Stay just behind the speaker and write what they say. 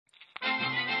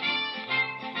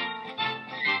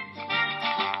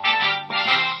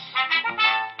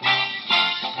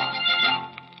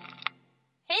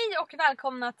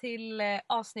välkomna till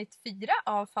avsnitt 4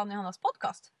 av Fanny och Hannas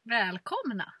podcast.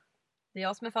 Välkomna! Det är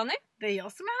jag som är Fanny. Det är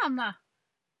jag som är Hanna.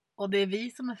 Och det är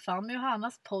vi som är Fanny och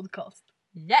Hannas podcast.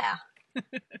 Yeah!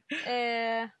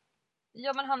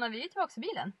 Ja men Hanna, vi är tillbaka i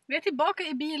bilen. Vi är tillbaka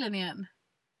i bilen igen.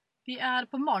 Vi är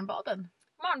på Marnbaden.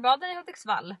 Marnbaden i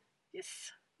Hudiksvall. Yes,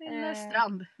 en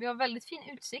strand. Vi har väldigt fin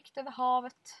utsikt över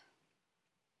havet.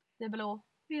 Det är blå.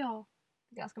 Ja.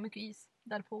 Ganska mycket is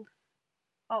därpå.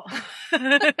 Ja.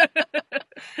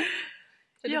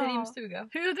 Så lite rimstuga.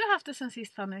 Hur har du haft det sen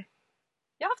sist, Fanny?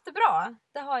 Jag har haft det bra.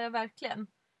 Det har jag verkligen.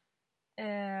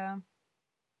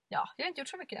 Ja, jag har inte gjort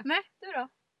så mycket. Nej. Du då?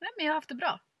 Nej, men jag har haft det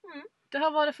bra. Mm. Det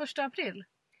har varit 1 april.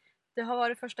 Det har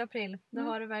varit 1 april. Det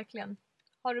har det verkligen.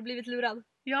 Har du blivit lurad?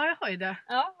 Ja, jag har ju det.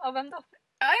 Ja, av vem då?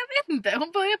 Ja, jag vet inte.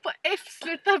 Hon börjar på F,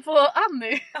 slutar på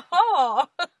Annie. Jaha!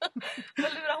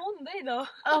 Vad lurar hon dig då?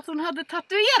 Att hon hade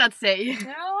tatuerat sig.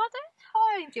 Ja, det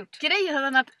har jag inte gjort. Grejen är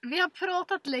den att vi har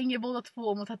pratat länge båda två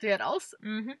om att tatuera oss.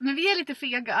 Mhm. Men vi är lite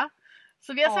fega.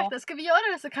 Så vi har sagt att ska vi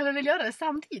göra det så kan vi väl göra det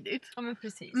samtidigt. Ja men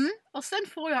precis. Och sen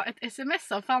får jag ett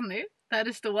sms av Fanny där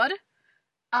det står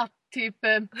att typ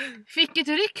fick ett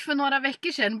ryck för några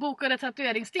veckor sedan, bokade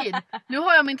tatueringstid. Nu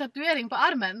har jag min tatuering på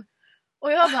armen.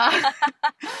 Och jag bara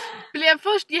blev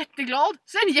först jätteglad,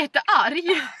 sen jättearg.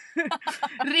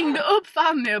 Ringde upp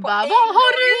Fanny och bara, vad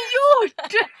har du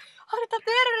gjort? Har du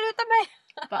tatuerat utan mig?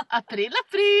 Bara, april.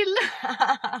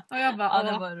 Och jag bara,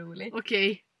 ja det var roligt.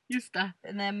 Okej, just det.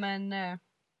 Nej men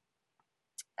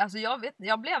alltså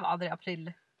jag blev aldrig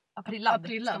aprillad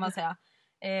ska man säga.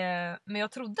 Men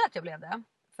jag trodde att jag blev det.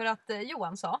 För att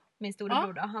Johan sa, min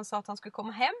storebror då, han sa att han skulle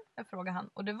komma hem. Jag frågade han,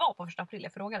 och det var på 1 april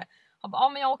jag frågade. Han bara, ja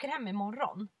men jag åker hem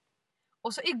imorgon.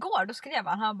 Och så igår då skrev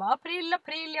han bara,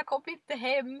 april, jag kommer inte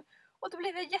hem. Och då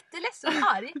blev jag jätteledsen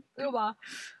och arg. Och jag bara,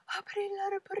 april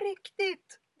är det på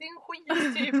riktigt? Din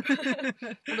skit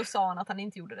typ. Och då sa han att han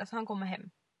inte gjorde det, så han kommer hem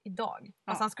idag.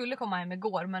 Alltså han skulle komma hem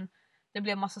igår, men det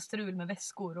blev massa strul med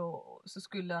väskor och så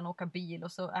skulle han åka bil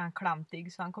och så är han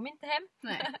klantig så han kom inte hem.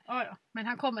 Nej, ja. Men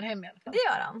han kommer hem i alla fall. Det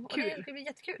gör han. Och kul. det blir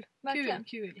jättekul. Verkligen.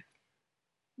 Kul.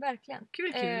 Verkligen.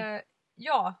 Kul.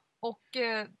 Ja, och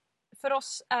för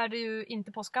oss är det ju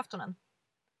inte påskaftonen.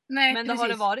 Nej, men precis. det har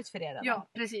det varit för er redan. Ja,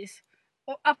 precis.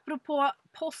 Och apropå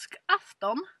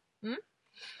påskafton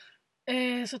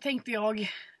så tänkte jag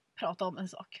prata om en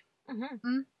sak.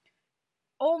 Mhm.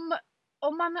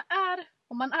 Om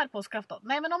man är påskafton.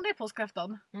 Nej, men om det är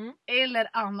påskafton eller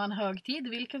annan högtid,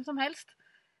 vilken som helst.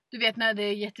 Du vet när det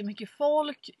är jättemycket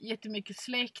folk, jättemycket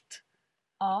släkt.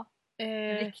 Ja.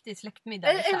 Riktig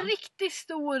släktmiddag liksom. En riktigt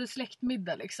stor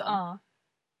släktmiddag liksom. Ja.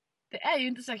 Det är ju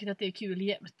inte säkert att det är kul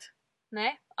jämt.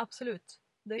 Nej, absolut.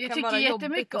 Jag tycker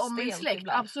jättemycket om min släkt,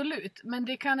 ibland. Absolut. Men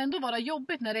det kan ändå vara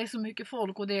jobbigt när det är så mycket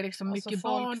folk och det är liksom alltså mycket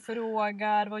folk barn.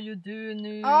 Frågar, vad gör du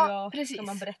nu? Ja, precis. Ska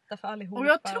man berätta för allihopa? Och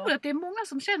jag tror att det är många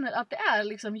som känner att det är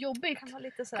liksom jobbigt. Kan vara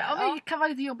lite sådär, kan vara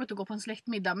lite jobbigt att gå på en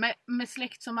släktmiddag med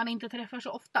släkt som man inte träffar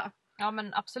så ofta. Ja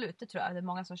men absolut, det tror jag. Det är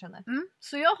många som känner.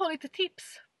 Så jag har lite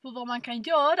tips på vad man kan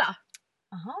göra.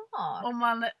 Aha.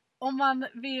 Om man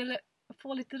vill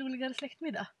få lite roligare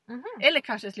släktmiddag. Mhm. Eller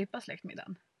kanske slippa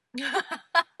släktmiddagen.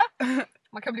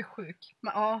 Man kan bli sjuk.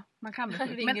 Ja, man kan bli sjuk.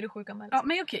 Ringer du sjukanmälan? Ja,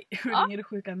 men okej. Ringer du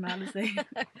sjukanmälan sig.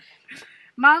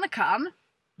 Man kan,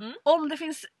 om det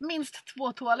finns minst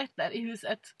 2 toaletter i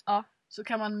huset, så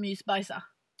kan man mysbajsa.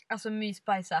 Alltså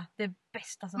mysbajsa, det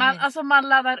bästa som man, finns. alltså man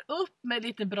laddar upp med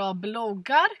lite bra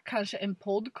bloggar, kanske en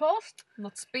podcast,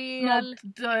 något spel,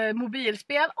 något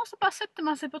mobilspel, och så bara sätter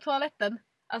man sig på toaletten.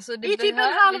 Alltså det i typ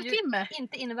en halvtimme.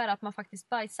 Inte innebära att man faktiskt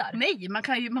bajsar. Nej,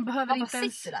 man behöver inte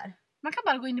ens. Där. Man kan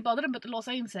bara gå in i badrummet och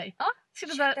låsa in sig. Ja,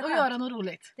 sitta där och göra något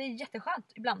roligt. Det är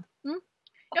jätteskönt ibland.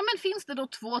 Ja, men finns det då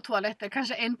 2 toaletter,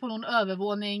 kanske en på någon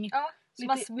övervåning. Ja, så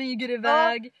man smyger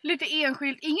iväg. Ja, lite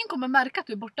enskilt. Ingen kommer märka att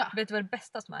du är borta. Vet du vad det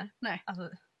bästa som är? Nej. Alltså,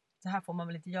 så här får man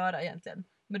väl inte göra egentligen.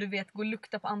 Men du vet, gå och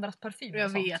lukta på andras parfym. Jag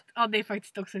vet. Ja, det är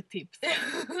faktiskt också ett tips.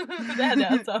 Det är det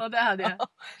alltså. Ja, det är det. Ja,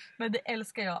 men det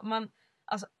älskar jag.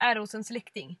 Alltså, är hos en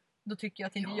släkting, då tycker jag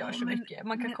att det inte gör så mycket.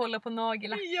 Man kan kolla på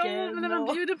nagellacken. Ja, men när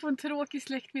man bjuder på en tråkig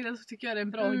släktmiddag så tycker jag det är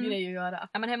en bra grej att göra.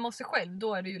 Ja, men hemma hos sig själv,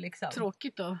 då är det ju liksom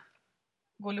tråkigt då.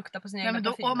 Gå och lukta på sina egna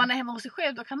parfymer. Om man är hemma hos sig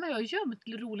själv, då kan man ju ha gömt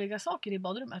roliga saker i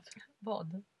badrummet.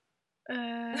 Vad?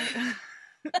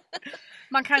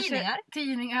 Man kanske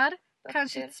tidningar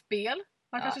kanske ett spel.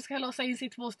 Man kanske ska låsa in sig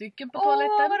 2 stycken på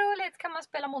toaletten. Åh, vad roligt! Kan man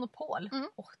spela Monopol?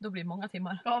 Då blir det många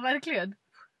timmar. Ja, verkligen.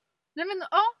 Nej, men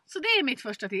så det är mitt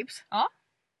första tips. Ja.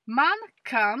 Man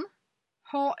kan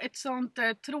ha ett sånt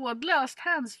trådlöst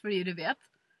handsfree, du vet.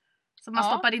 Som man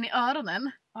stoppar in i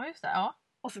öronen. Ja, just det. Ja.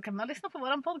 Och så kan man lyssna på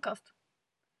våran podcast.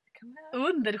 Det kan man göra.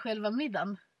 Under själva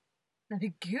middagen. Nej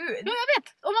men gud! Ja, jag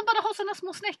vet! Om man bara har såna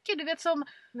små snäckor, du vet som...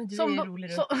 Men du som är ju rolig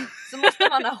du. Så måste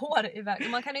man ha hår i väg.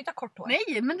 Man kan ju inte ha kort hår.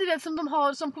 Nej, men du vet som de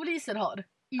har, som poliser har.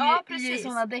 I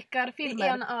såna deckarfilmer. I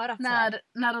ena örat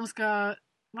när de ska...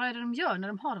 Vad är det de gör när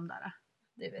de har dem där?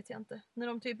 Det vet jag inte. När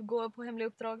de typ går på hemliga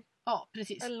uppdrag. Ja,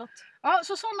 precis. Eller något. Ja,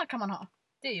 så såna kan man ha.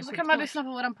 Det är ju och så kan man lyssna på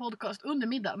våran podcast under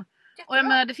middagen. Jättebra. Och jag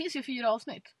menar, det finns ju 4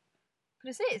 avsnitt.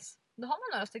 Precis. Då har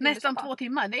man några stycken. Nästan 2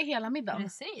 timmar, det är hela middagen.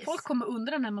 Precis. Folk kommer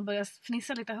undra när man börjar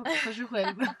fnissa lite högt för sig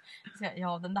själv.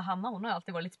 Ja, den där Hanna hon har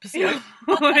alltid varit lite speciell.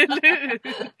 Eller hur?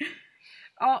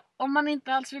 Ja, om man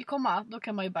inte alls vill komma, då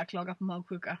kan man ju bara klaga på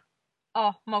magsjuka.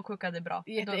 Ja, magsjuka det är bra.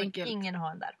 Jätteenkelt. Då vill ingen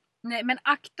ha en där. Nej, men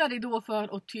akta dig då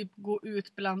för att typ gå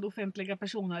ut bland offentliga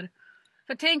personer.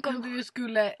 För tänk om du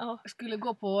skulle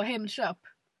gå på Hemköp.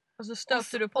 Och så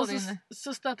stöter du på din...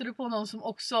 Så stöter du på någon som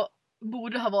också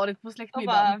borde ha varit på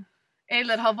släktmiddagen.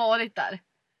 Eller har varit där.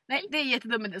 Nej, det är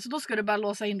jättedumt. Så då ska du bara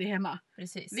låsa in dig hemma.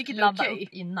 Precis. Vilket är ladda okej.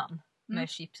 upp innan. Med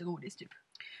chips och godis typ.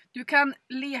 Du kan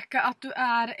leka att du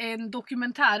är en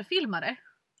dokumentärfilmare.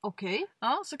 Okej.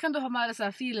 Ja, så kan du ha med dig så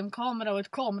här filmkamera och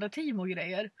ett kamerateam och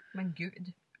grejer. Men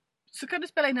gud. Så kan du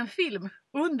spela in en film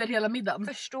under hela middagen.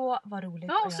 Förstå vad roligt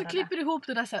Ja, att så göra klipper du ihop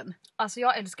det där sen. Alltså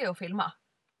jag älskar ju att filma.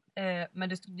 Men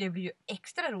det blir ju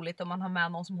extra roligt om man har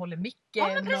med någon som håller micken. Ja,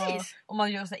 men precis. Och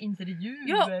man gör så här intervjuer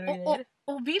Ja, och grejer.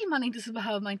 och vill man inte så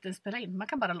behöver man inte spela in. Man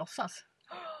kan bara låtsas.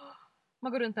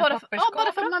 Man går runt med en Bara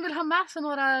papperskamera. för att man vill ha med sig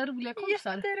några roliga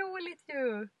kompisar. Jätteroligt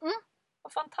ju.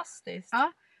 Vad fantastiskt.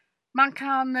 Ja. Man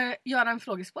kan göra en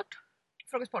frågesport.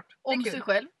 Frågesport. Om sig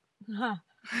själv.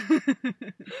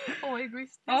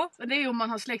 Egoistiskt. Ja, det är ju om man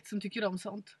har släkt som tycker om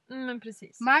sånt. Men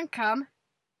precis. Man kan,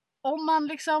 om man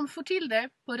liksom får till det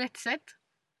på rätt sätt,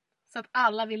 så att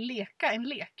alla vill leka en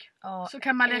lek, så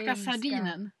kan man leka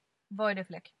sardinen. Vad är det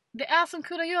för lek? Det är som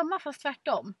kurragömma fast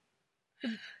tvärtom.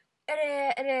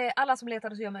 Är det alla som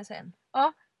letar och så gör man sig en?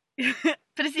 Ja,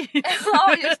 precis.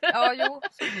 Ja, just ja, jo.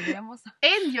 Så blir det. Jag måste...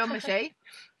 En gömmer sig,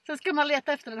 så ska man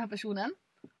leta efter den här personen.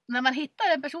 När man hittar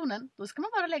den personen, då ska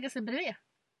man bara lägga sig bredvid.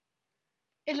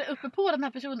 Eller uppe på den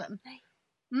här personen. Nej.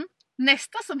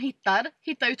 Nästa som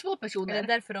hittar ju 2 personer. Är det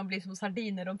därför de blir som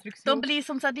sardiner? De blir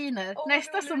som sardiner.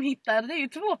 Nästa roligt. som hittar, det är ju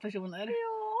 2 personer.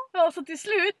 Ja. Så till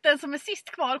slut, den som är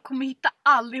sist kvar kommer hitta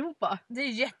allihopa. Det är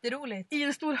jätteroligt. I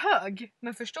en stor hög.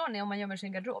 Men förstår ni om man gömmer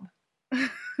sin garderob?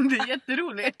 Det är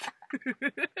jätteroligt.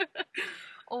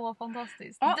 Vad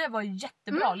fantastiskt. Ja. Det var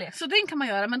jättebra lek. Så den kan man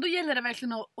göra, men då gäller det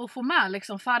verkligen att få med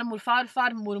liksom farmor,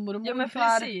 farfar, mormor och Ja, men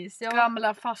morfar. precis.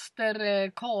 Gamla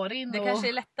faster Karin. Det kanske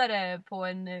är lättare på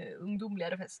en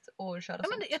ungdomligare fest att köra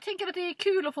sånt. Men jag tänker att det är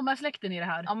kul att få med släkten i det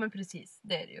här. Ja men precis,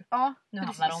 det är det ju. Ja, Nu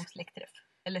precis. handlar det om släktträff.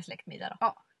 Eller släktmiddag då.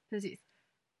 Ja, precis.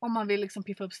 Om man vill liksom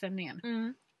piffa upp stämningen.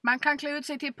 Man kan klä ut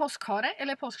sig till påskhare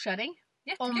eller påskkärring.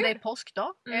 Jättekul. Om det är påsk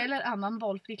då. Eller annan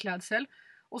valfri klädsel.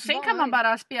 Och sen kan man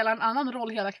bara spela en annan roll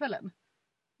hela kvällen.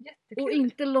 Jättekul. Och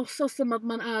inte låtsas som att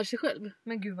man är sig själv.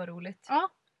 Men gud vad roligt. Ja.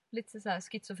 Lite så här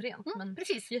schizofrent. Men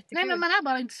precis. Jättekul. Nej men man är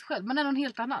bara inte sig själv. Man är någon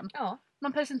helt annan. Ja.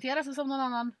 Man presenterar sig som någon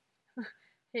annan.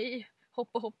 Hej,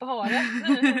 hoppa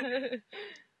hare.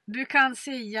 Du kan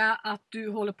säga att du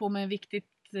håller på med ett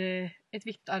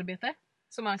viktigt arbete.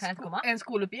 Så man kan inte komma. En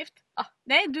skoluppgift. Ah.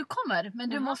 Nej, du kommer. Men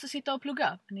du måste sitta och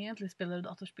plugga. Men egentligen spelar du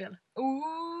datorspel.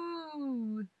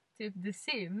 Typ The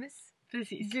Sims.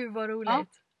 Precis. Gud vad roligt. Ja.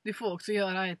 Du får också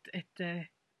göra ett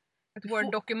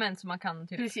Word-dokument som man kan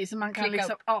typ precis, så man kan klicka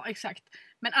liksom, upp. ja exakt.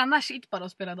 Men annars inte bara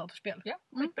att spela datorspel. Ja,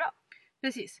 skitbra.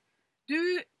 Precis.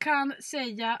 Du kan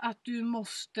säga att du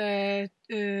måste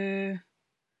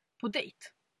på dejt.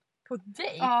 På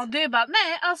dejt? Ja, du är bara,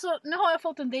 nej alltså nu har jag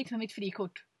fått en dejt med mitt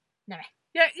frikort. Nej.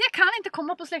 Jag kan inte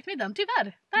komma på släktmiddagen, tyvärr.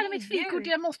 Det här är Nej, mitt frikort, gud.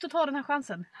 jag måste ta den här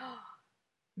chansen.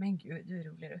 Men gud, du är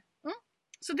rolig du.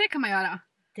 Så det kan man göra.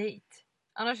 Dejt.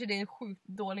 Annars är det en sjukt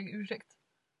dålig ursäkt.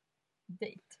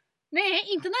 Dejt. Nej,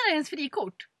 inte när det är ens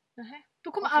frikort. Nähä.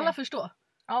 Då kommer Okej. alla förstå.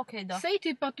 Ja, okej då. Säg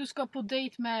typ att du ska på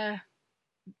dejt med...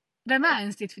 Vem är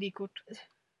ens ditt frikort?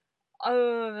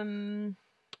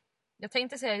 Jag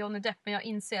tänkte säga Johnny Depp, men jag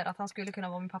inser att han skulle kunna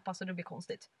vara min pappa, så det blir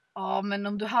konstigt. Ja, men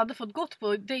om du hade fått gått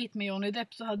på dejt med Johnny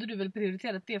Depp så hade du väl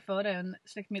prioriterat det före en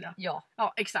släktmiddag? Ja,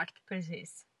 Ja, exakt.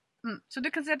 precis. Så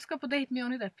du kan säga att du ska på dejt med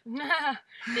Johnny Depp?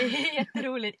 Det är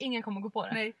jätteroligt. Ingen kommer gå på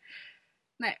det.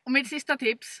 Nej. Och mitt sista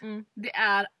tips, det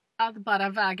är att bara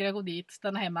vägra gå dit,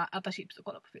 stanna hemma, äta chips och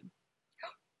kolla på film.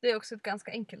 Det är också ett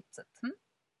ganska enkelt sätt.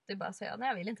 Det är bara att säga, nej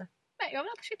jag vill inte. Nej, jag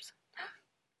vill äta chips.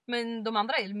 Men de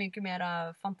andra är mycket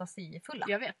mer fantasifulla.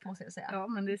 Jag vet. Måste jag säga. Ja,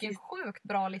 men det är Vilken sjukt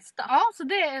bra lista. Ja, så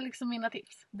det är liksom mina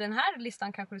tips. Den här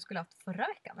listan kanske du skulle haft förra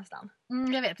veckan nästan.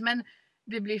 Jag vet, men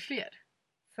det blir fler.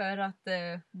 För att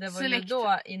det var Select. ju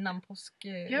då innan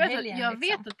påskhelgen. Jag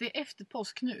vet att det är efter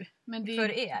påsk nu. Men det är...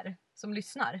 För er som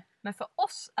lyssnar. Men för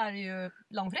oss är det ju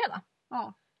långfredag.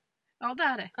 Ja, det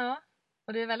är det. Ja.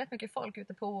 Och det är väldigt mycket folk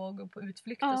ute på och går på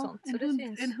utflykt och sånt. Så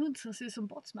En hund som ser ut som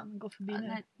båtsman går förbi nu.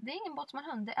 Nej, det är ingen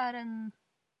båtsmanhund, det är en...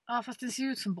 Ja, fast den ser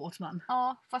ut som båtsman.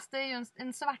 Ja, fast det är ju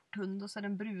en svart hund och så är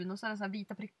den brun och så är det så här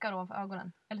vita prickar ovanför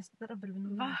ögonen. Eller så är det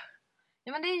brun. Va?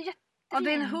 Ja, men det är en jättefin... Ja,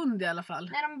 det är en hund i alla fall.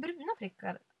 Nej, de bruna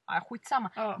prickar. Ja,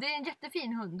 skitsamma. Ja. Det är en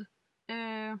jättefin hund.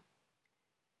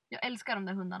 Jag älskar de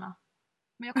där hundarna.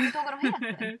 Men jag kommer inte ihåg vad de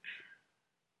heter.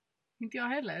 Inte jag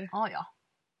heller. Ja.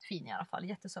 Fin i alla fall.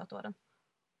 Jättesöt var den.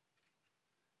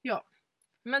 Ja.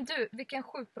 Men du, vilken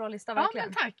sjukt bra lista Ja, verkligen.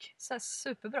 men tack. Så här,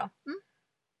 superbra.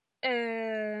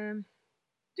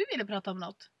 Du ville prata om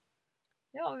något.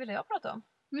 Ja, vad ville jag prata om?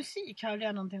 Musik hörde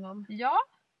jag någonting om. Ja.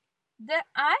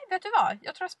 Nej, vet du vad?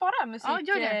 Jag tror jag sparar gör det.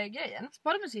 musikgrejen.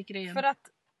 Spara musikgrejen. För att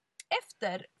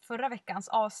efter förra veckans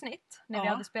avsnitt, när vi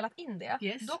Ja. hade spelat in det,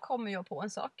 Yes. då kommer jag på en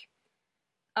sak.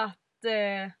 Att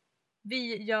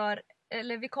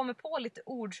vi kommer på lite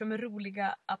ord som är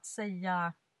roliga att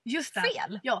säga Just det.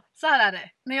 fel. Ja, så här är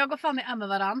det. När jag och Fanny är med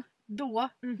varann, då,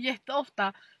 Mm.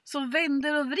 jätteofta, så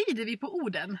vänder och vrider vi på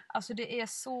orden. Alltså det är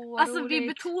så Alltså roligt. vi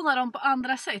betonar dem på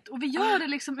andra sätt. Och vi gör det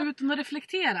liksom utan att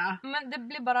reflektera. Men det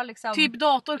blir bara liksom... Typ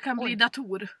dator kan bli Oj.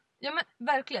 dator. Ja men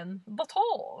verkligen.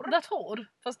 Dator. Dator.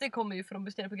 Fast det kommer ju från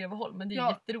Mysteriet på Greveholm, men det är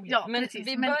Ja, jätteroligt. ja, men precis.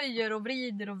 vi Men- böjer och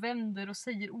vrider och vänder och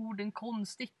säger orden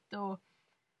konstigt och...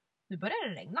 Nu börjar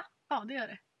det regna. Ja, det gör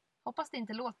det. Hoppas det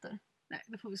inte låter. Nej,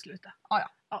 då får vi sluta. Ja.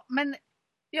 Men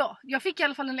jag fick i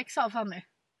alla fall en läxa av Fanny.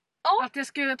 Ja. Att jag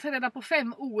skulle ta reda på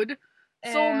 5 ord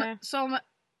som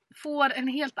får en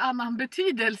helt annan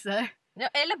betydelse. Ja,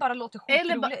 eller bara låter sjukt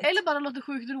roligt. Eller bara låter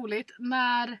sjukt roligt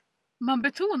när man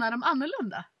betonar dem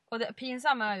annorlunda. Och det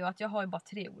pinsamma är ju att jag har ju bara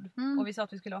 3 ord. Mm. Och vi sa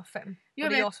att vi skulle ha 5. Jag och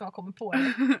det är vet. jag som har kommit på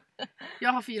det.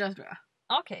 Jag har 4 tror jag.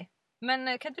 Okej.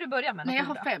 Men kan inte du börja med Nej, jag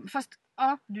något har ord då? 5. Fast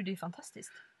ja. Du, det är ju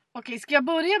fantastiskt. Okej, ska jag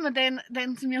börja med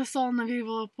den som jag sa när vi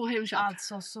var på Hemköp?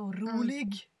 Alltså så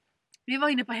rolig. Vi var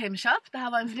inne på Hemköp. Det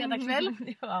här var en fredagkväll.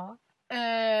 Ja.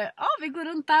 Vi går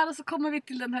runt där och så kommer vi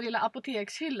till den här lilla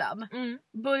apotekshyllan. Mm.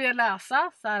 Börjar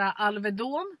läsa så här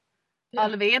Alvedon. Ja.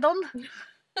 Alvedon.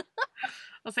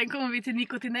 Och sen kommer vi till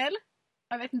Nicotinell.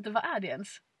 Jag vet inte, vad är det ens?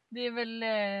 Det är väl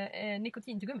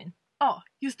nikotintugummin. Ja,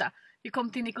 just det. Vi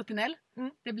kom till Nicotinell.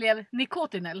 Mm. Det blev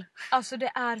Nicotinell. Alltså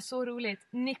det är så roligt.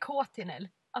 Nikotinell.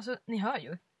 Alltså ni hör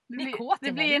ju.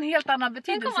 Det blir en helt annan Tänk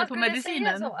om betydelse man på skulle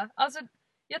medicinen. säga så. Alltså,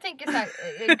 jag tänker så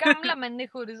här, gamla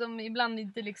människor som ibland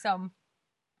inte liksom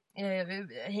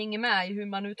hänger med i hur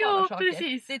man uttalar Ja, saker.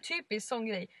 precis. Det är typiskt sån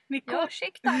grej. Nikot- Ja,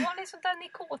 ursäkta, har ni sånt där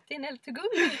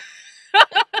nikotinell-tugummi?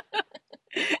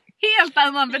 Helt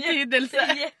annan betydelse.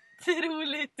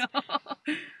 Jätteroligt.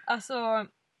 Alltså,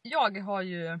 jag har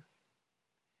ju...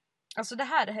 Alltså det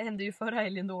här hände ju förra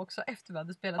helgen då också, efter vi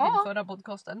hade spelat in förra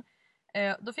podcasten.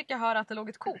 Då fick jag höra att det låg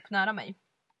ett Coop nära mig.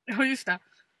 Ja, just det.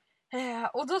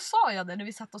 Och då sa jag det när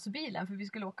vi satt oss i bilen, för vi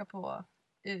skulle åka på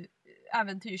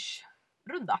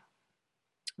äventyrsrunda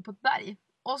på ett berg.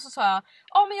 Och så sa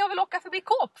jag, men jag vill åka förbi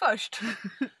Coop först.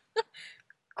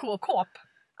 Coop.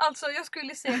 Alltså jag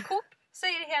skulle säga Coop,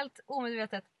 säger helt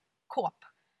omedvetet Coop.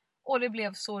 Och det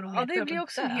blev så roligt. Ja, det blir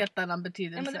också en helt annan Ja,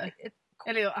 betydelse. men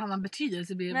Eller annan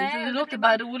betydelse blir det. Nej, Det det låter blir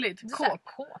bara bara- roligt. det är så här,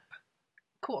 Coop.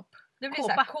 Coop. Det blir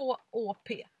Kåpa. såhär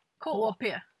K-O-P.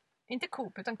 KP. Inte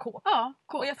Coop utan Coop. Ja,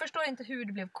 Och Coop. jag förstår inte hur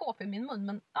det blev Coop i min mun,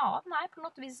 men nej, på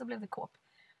något vis så blev det Coop.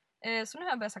 Så nu har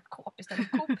jag börjat sagt Coop istället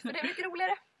för Coop, för det är mycket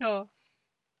roligare. Ja.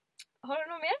 Har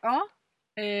du något mer? Ja.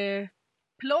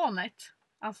 Planet.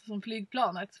 Alltså som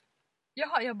flygplanet.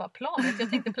 Jaha, jag bara planet, jag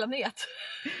tänkte planet.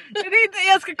 Det är inte det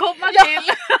jag ska komma Ja. till.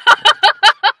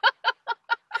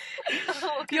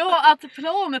 Ja, att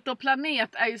planet och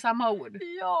planet är ju samma ord.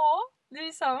 Ja, det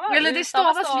är samma. Eller det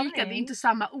stavas stavning. lika, det är inte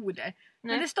samma ord. Nej.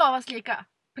 Men det stavas lika.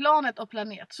 Planet och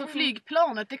planet. Så Mm.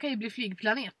 flygplanet, det kan ju bli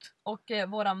flygplanet. Och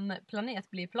våran planet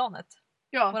blir planet.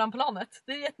 Ja. Våran planet.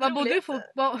 Det är jätteroligt. Vad bor du för...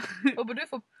 Vad bor du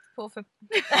på för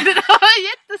Det där var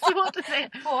jättesvårt att säga.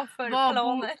 På för Vad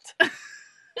planet.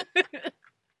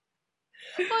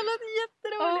 Det låter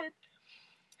jätteroligt.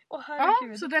 Åh Ja,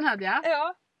 herregud. så den hade jag.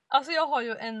 Ja, alltså jag har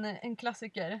ju en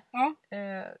klassiker. Ja.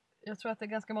 Jag tror att det är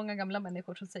ganska många gamla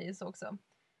människor som säger så också.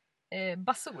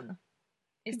 Bason.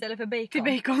 Istället för bacon. Till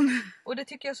bacon. Och det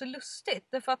tycker jag är så lustigt.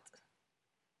 Därför att,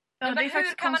 Ja, men det är hur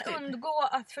faktiskt kan man konstigt. undgå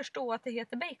att förstå att det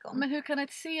heter bacon? Men hur kan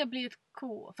ett C bli ett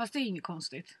K? Fast det är inget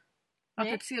konstigt. Att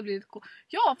Nej. ett C blir ett K.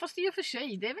 Ja, fast i och för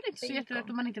sig. Det är väl inte så Bacon. jättelätt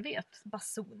om man inte vet.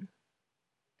 Bason.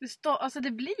 Alltså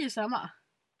det blir ju samma.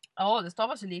 Ja, det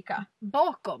stavas ju lika.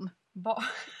 Bakom.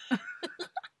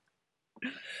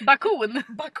 Bakon.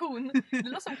 Bakon. Det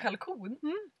låter som kalkon.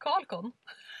 Kalkon.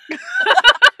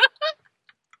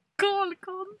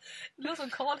 Kalkon. Det låter som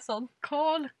Karlsson.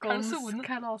 Kalkons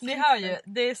kalas. Ni hör ju,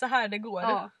 det är så här det går.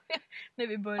 Ja. När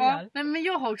vi börjar. Ja, nej, men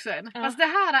jag har också en. Ja. Fast det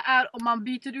här är om man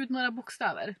byter ut några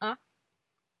bokstäver. Ja.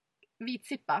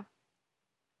 Vitsippa.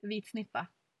 Vitsnippa.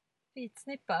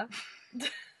 Vitsnippa.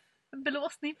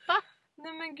 Blåsnippa.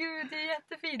 Nej men gud, det är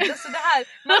jättefint. Alltså det här,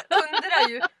 man undrar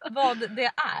ju vad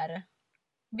det är.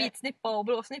 Vitsnippa och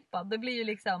blåsnippa. Det blir ju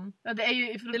liksom... Ja, det är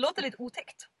ju Det låter lite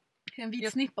otäckt. en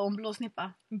vitsnippa och en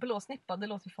blåsnippa. Blåsnippa, det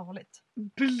låter farligt.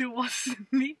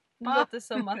 Blåsnippa. Det låter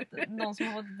som att någon som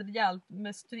har fått rejält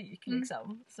med stryk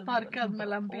liksom. Så Sparkad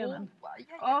mellan benen.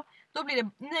 Ja. Då blir det...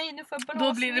 Nej, nu får jag blåsnippa.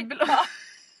 Då blir det blå.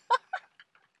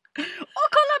 Åh,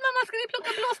 kolla mamma, ska vi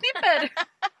plocka blåsnippor?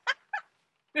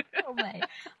 Åh nej.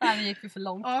 Nej, nu gick vi för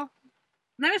långt. Ja.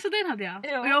 Nej men så den hade jag.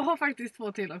 Ja. Och jag har faktiskt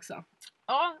 2 till också.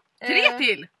 Ja, 3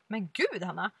 till! Men gud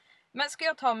Hanna. Men ska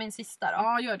jag ta min sista då?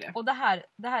 Ja, gör det. Och det här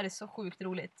är så sjukt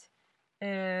roligt.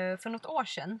 För något år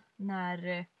sedan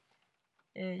när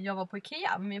jag var på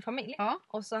Ikea med min familj. Ja.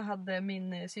 Och så hade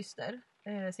min syster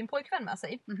sin pojkvän med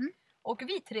sig. Mhm. Och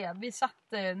vi tre, vi satt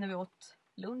när vi åt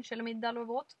lunch eller middag eller vad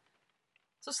vi åt.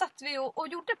 Så satt vi och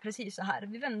gjorde precis så här.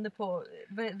 Vi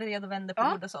vred och vände på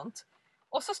Ja. ord och sånt.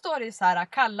 Och så står det så här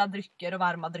kalla drycker och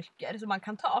varma drycker som man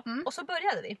kan ta. Mm. Och så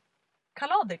började vi.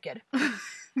 Kaladrycker.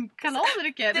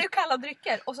 Kaladrycker. Det är ju kalla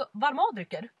drycker och så varma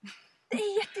drycker. Det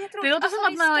är jätteroligt. Det låter som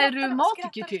att man är skrattar och reumatiker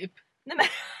skrattar. typ. Nej men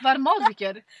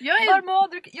Varmadrycker. Jag är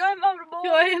varmadrycker. Jag är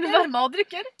en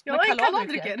varmadrycker. Jag är en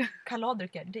kaladrycker.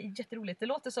 Kaladrycker. Det är jätteroligt. Det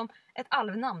låter som ett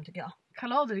alvnamn tycker jag.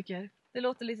 Kaladrycker. Det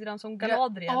låter lite grann som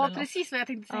Galadriel. Ja, eller något. precis vad jag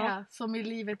tänkte säga. Som i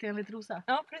livet enligt Rosa.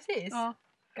 Ja, precis. Ja.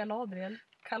 Galadriel.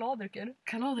 Kaladrycker.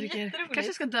 Kaladrycker. Jätteroligt.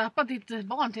 Kanske ska döpa ditt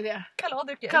barn till det.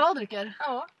 Kaladrycker. Kaladrycker.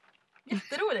 Ja.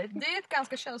 Jätteroligt. Det är ett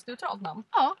ganska könsneutralt namn.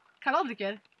 Ja,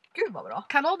 kaladrycker. Gud vad bra.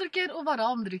 Kaladrycker och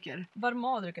varamdrycker.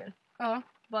 Varmadrycker. Ja,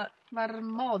 Var...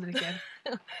 varmadrycker.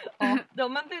 Ja,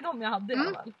 men det är de jag hade i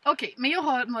alla fall. Okej, men jag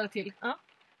har några till. Ja.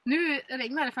 Nu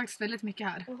regnar det faktiskt väldigt mycket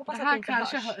här. Jag hoppas Det att här det inte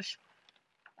kanske hörs. hörs.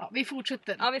 Ja, vi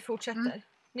fortsätter. Ja, vi fortsätter.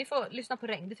 Ni får lyssna på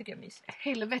regn, det tycker jag är mysigt.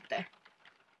 Helvete.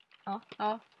 Ja.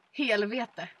 Ja.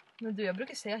 Helvete. Men du, jag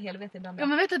brukar säga helvete ibland. Ja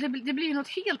men vet du, det blir ju något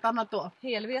helt annat då.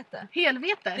 Helvete.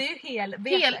 Helvete. Det är ju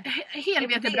helvete.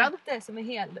 Helvetebröd. Ett vete som är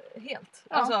helt.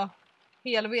 Ja. Alltså,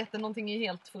 helvete, någonting är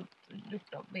helt fullt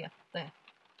gjort av vete.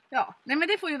 Ja, nej men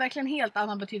det får ju verkligen helt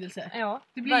annan betydelse. Ja,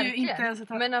 Det blir ju inte ens ett...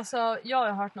 Men alltså, jag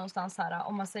har hört någonstans här,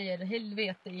 om man säger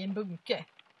helvete i en bunke.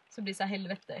 Så blir det så här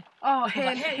helvete. Ja, Och bara,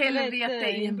 helvete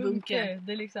i en bunke.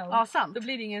 Det är liksom, Ja, sant. då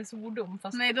blir det ingen svordom.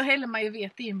 Fast... Nej, då häller man ju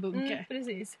vete i en bunke.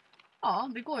 precis. Ja,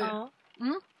 det går ju. Ja.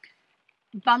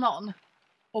 Banan.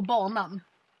 Och banan.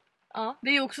 Ja. Det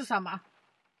är ju också samma.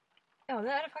 Ja,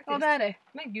 det är det faktiskt. Ja, det är det.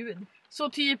 Men gud. Så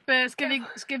typ,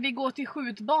 ska vi gå till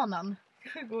skjutbanan?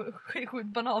 Skjut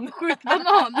banan.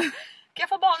 Skjutbanan. Kan jag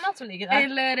få banan som ligger där?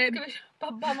 Eller Ska vi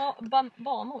köpa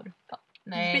banor?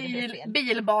 Nej, det blir fel.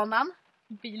 bilbanan.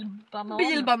 Bilbanan.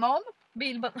 Bilbanan.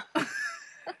 Bilbanan.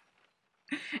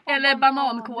 Eller Banan,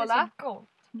 banankola. det är så gott.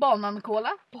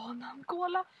 Banankola.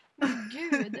 Banankola. Men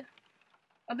gud.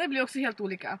 Ja, det blir också helt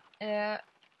olika.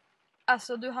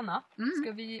 Alltså du Hanna, Mm.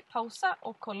 ska vi pausa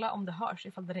och kolla om det hörs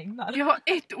ifall det regnar? Jag har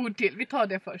ett ord till, vi tar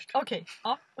det först. Okej,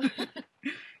 ja.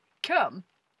 Kön.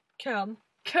 Kön.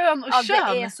 Kön och Ja,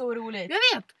 kön. det är så roligt.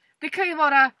 Jag vet. Det kan ju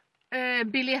vara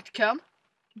biljettkön.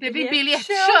 Det blir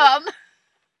Biljettkön. biljettkön.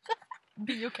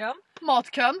 Biokön.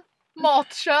 Matkön.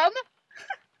 Matkön.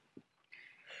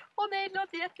 Åh nej, det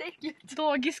låter jätteäckligt.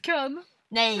 Dagiskön.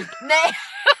 Nej.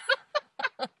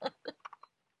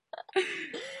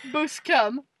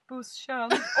 Busskön. Busskön.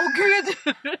 Åh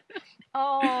gud.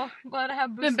 Vad är det här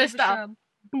bussen Den bästa. för kön?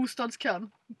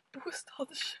 Bostadskön.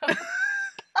 Bostadskön.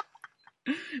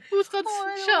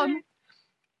 Bostadskön.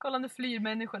 Kolla nu flyr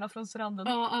människorna från stranden.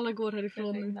 Ja, alla går Det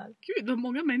härifrån. regnar. Gud, vad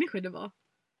många människor det var.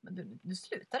 Men nu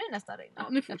slutar det nästan regna. Ja,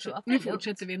 nu Jag tror att det nu är lugnt.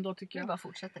 fortsätter vi ändå tycker Nu jag. bara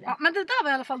fortsätter det. Ja, men det där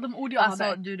var i alla fall de ord jag Alltså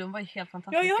hade. du, de var ju helt Ja,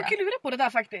 fantastiska. jag har klurat på det där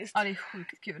faktiskt. Ja, det är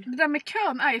sjukt kul. Det där med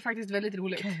kön är ju faktiskt väldigt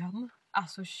roligt. Kön.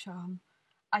 Alltså kön.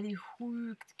 Ja, det är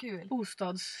sjukt kul.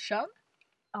 Bostadskön.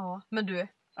 Ja, men du.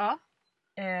 Ja.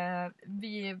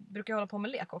 Vi brukar hålla på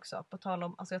med lek också. På tal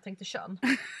om, alltså jag tänkte kön.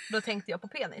 Då tänkte jag på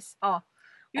penis. Ja.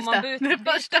 Just Om man det, byter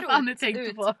det första Fanny ut-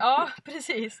 tänkte på. Ja,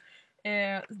 precis.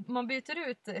 Man byter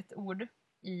ut ett ord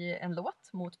i en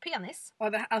låt mot penis.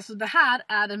 Och det här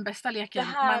är den bästa Det leken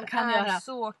här man kan är göra.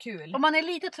 så kul. Om man är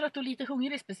lite trött och lite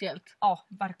hungrig speciellt. Ja,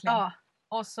 verkligen. Ja.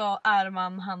 Och så är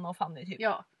man Hanna och Fanny typ.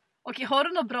 Ja. Okej, har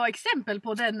du något bra exempel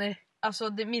på den Alltså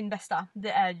min bästa,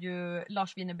 det är ju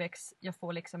Lars Winnerbäcks Jag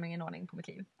får liksom ingen ordning på mitt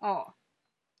liv. Ja.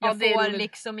 Jag får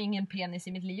liksom ingen penis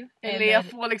i mitt liv. Eller jag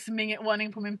får liksom ingen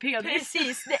ordning på min penis.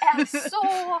 Precis, det är så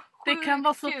sjukt. Det kan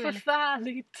vara så kul.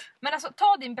 förfärligt. Men alltså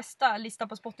ta din bästa lista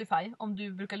på Spotify, om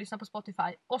du brukar lyssna på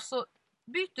Spotify, och så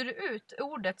byter du ut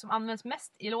ordet som används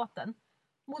mest i låten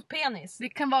mot penis. Det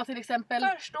kan vara till exempel,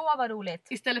 Förstå vad roligt.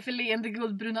 istället för leende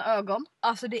guldbruna ögon.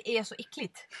 Alltså det är så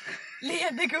äckligt.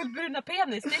 Leende guldbruna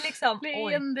penis, det är liksom...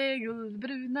 Leende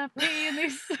guldbruna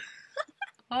penis.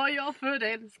 Har jag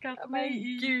förälskat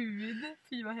mig i. Gud,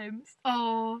 fy vad hemskt.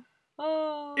 Ja.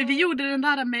 Oh. Vi gjorde den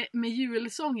där med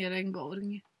julsånger en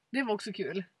gång. Det var också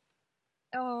kul.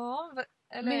 Ja,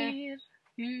 eller... Mer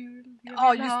jul.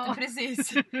 Ja, just det,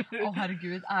 precis. Åh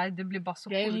herregud, det blir bara så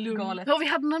sjukt galet. Ja, vi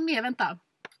hade någon mer, vänta.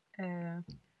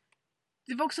 Eh,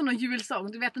 Det var också någon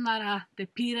julsång. Du vet den där det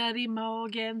pirrar i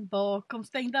magen bakom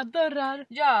stängda dörrar.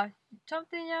 ja,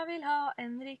 tomten jag vill ha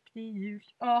en riktig jul.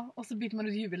 Ja, och så byter man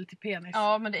ut jul till penis.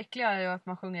 Ja, men det äckliga är ju att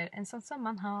man sjunger en sån som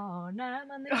man har när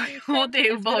man är liten. Ja, det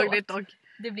är obehagligt dock.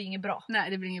 Det blir inget bra. Nej,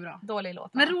 det blir inget bra. Dålig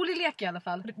låt. Men rolig lek i alla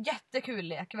fall. Jättekul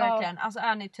lek, verkligen. Alltså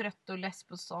är ni trött och less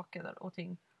på saker och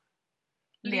ting.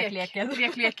 Lekleken.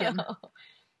 Lekleken.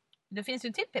 Det finns ju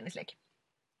en till penislek.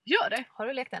 Gör det? Har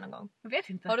du lekt den någon gång? Jag vet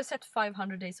inte. Har du sett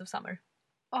 500 Days of Summer?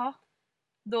 Ja.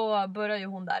 Då börjar ju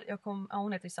hon där.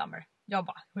 Hon heter Summer.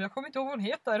 Jag kommer inte ihåg vad hon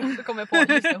heter. Så kommer jag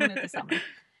på just det, hon heter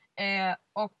Summer.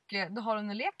 Och då har hon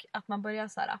en lek att man börjar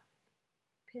så här.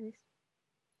 Penis.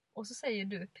 Och så säger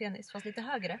du penis fast lite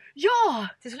högre. Ja!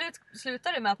 Till slut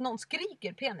slutar det med att någon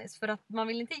skriker penis för att man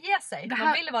vill inte ge sig. Det här-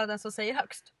 Man vill vara den som säger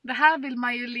högst. Det här vill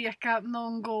man ju leka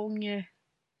någon gång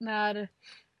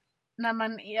när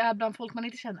man är bland folk man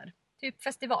inte känner. Typ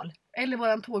festival. Eller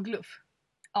våran tågluff.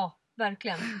 Ja,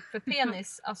 verkligen. För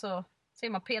penis, alltså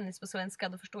säger man penis på svenska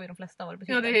då förstår ju de flesta vad det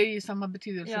betyder. Ja, det är ju samma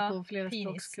betydelse Ja, på flera språk.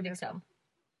 penis skulle jag säga. liksom.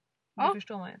 Ja. Det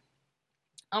förstår man ju.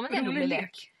 Ja, men det är en rolig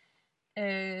lek.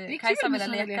 är kul Kajsa med ville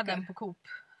såna leka lekar. den på Coop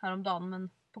häromdagen, men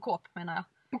på Coop menar jag.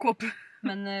 På kopp.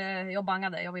 Men jag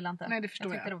bangade, jag ville inte. Nej, det förstår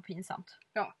jag tyckte jag. det var pinsamt.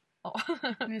 Ja. Ja.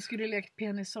 Ni skulle lekt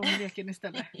penis-sångleken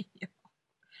istället. Ja.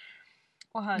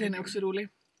 Och herregud. Den är också rolig.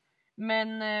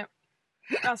 Men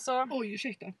alltså, Oj,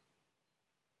 ursäkta.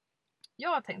 jag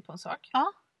har tänkt på en sak.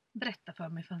 Ja, berätta för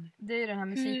mig Fanny. Det är ju den här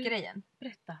musikgrejen.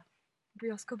 Berätta.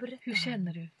 Jag ska berätta. Hur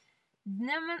känner du?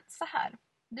 Nej men så här.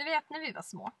 Du vet när vi var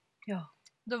små. Ja.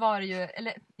 Då var det ju,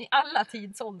 eller i alla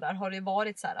tidsåldrar har det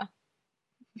varit så här.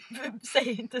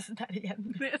 Säg inte så där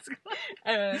igen. Nej, jag ska...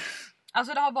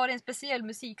 Alltså det har varit en speciell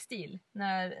musikstil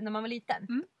när man var liten.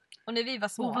 Mm. Och när vi var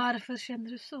små. Och varför känner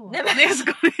du så? Nej, men- Nej, jag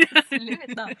skojar.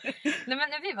 Sluta. Nej men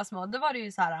när vi var små då var det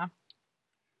ju så här.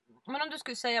 Men om du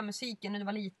skulle säga musiken när du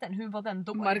var liten, hur var den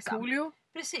då? Liksom? Markoolio.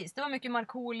 Precis, det var mycket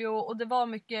Markoolio och det var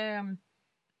mycket...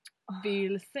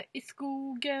 Vilse i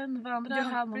skogen vandrar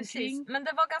han omkring. Men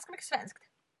det var ganska mycket svenskt,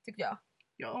 tyckte jag.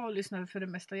 Jag lyssnar för det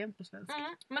mesta jämt på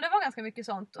svenska. Men det var ganska mycket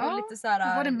sånt. Och Ja, lite så här,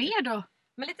 Vad var det mer då?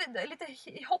 Men lite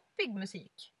hoppig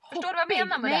musik. Förstår du vad jag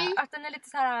menar med Nej. det? Att den är lite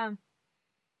så här...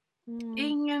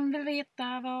 Ingen vill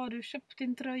veta var du köpt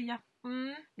din tröja.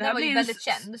 Den var ju väldigt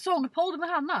känd. Sångpodd med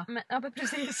Hanna. Men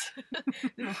precis.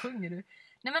 Vad sjunger du?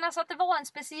 Nej men alltså att det var en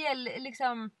speciell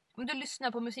liksom... Om du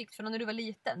lyssnar på musik från när du var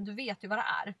liten, du vet ju vad det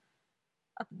är.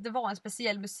 Att det var en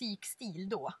speciell musikstil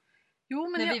då. Jo,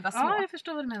 men när vi var små. Ja, jag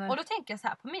förstår vad du menar. Och då tänker jag så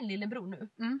här på min lillebror nu.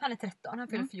 Han är 13, han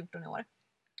fyller 14 i år.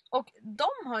 Och de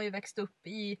har ju växt upp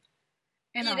i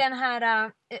den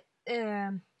här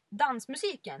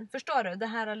dansmusiken. Förstår du? Det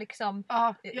här liksom...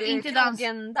 Ja, inte dans.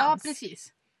 Ja,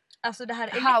 precis. Alltså det här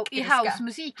I elektriska.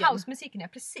 house-musiken. House-musiken, ja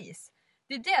precis.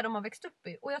 Det är det de har växt upp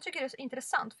i. Och jag tycker det är så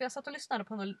intressant för jag satt och lyssnade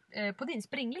på din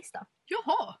springlista.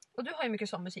 Jaha. Och du har ju mycket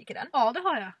sån musik i den. Ja, det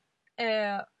har jag.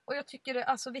 Och jag tycker det,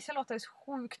 alltså vissa låtar är så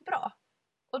sjukt bra.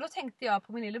 Och då tänkte jag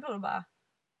på min lillebror och bara...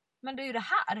 Men det är ju det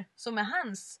här som är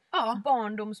hans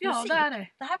barndomsmusik. Ja, det är det.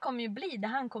 Det här kommer ju bli det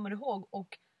han kommer ihåg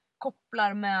och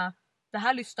kopplar med... Det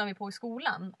här lyssnar vi på i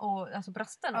skolan. Och, alltså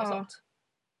brasten och sånt.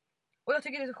 Och jag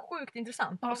tycker det är så sjukt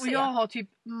intressant att och se. jag har typ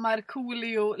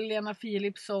Markoolio, Lena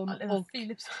Philipsson och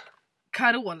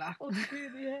Carola.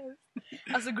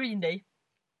 Alltså Green Day.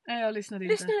 Nej, jag lyssnade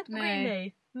inte. Lyssnade inte på Green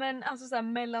Day. Men alltså såhär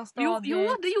mellanstadiet.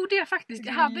 Jo, det gjorde jag faktiskt.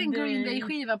 Jag hade en Green Day.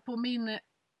 Day-skiva på min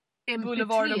MP3.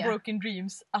 Boulevard of Broken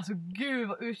Dreams. Alltså gud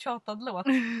vad uttjatad låt.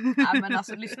 Nej men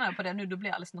alltså lyssnar jag på det nu då blir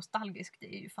jag alldeles nostalgisk. Det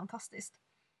är ju fantastiskt.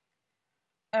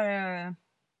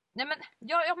 Nej men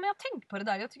jag har tänkt på det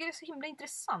där. Jag tycker det är så himla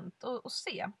intressant att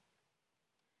se.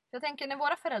 Jag tänker när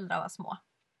våra föräldrar var små.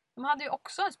 De hade ju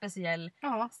också en speciell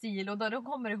stil och då de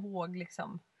kommer ihåg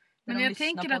liksom. Men jag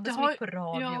tänker att det har, på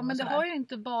radio men det har ju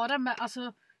inte bara med,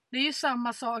 alltså Det är ju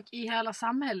samma sak i hela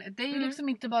samhället. Det är ju liksom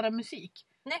inte bara musik.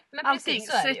 Nej, men allting,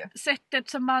 precis så är det ju. Sättet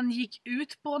som man gick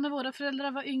ut på när våra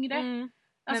föräldrar var yngre.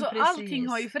 Alltså allting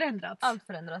har ju förändrats. Allt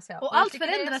förändras, ja. Och allt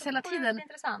förändras hela tiden.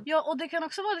 Intressant. Ja, och det kan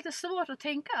också vara lite svårt att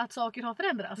tänka att saker har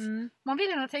förändrats. Man vill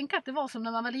gärna tänka att det var som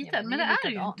när man var liten, men det är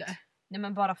det ju inte. Nej,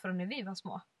 men bara från när vi var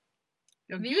små.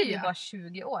 Ja, vi är ju bara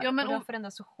 20 år och det har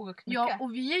förändrats så sjukt mycket. Ja,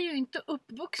 och vi är ju inte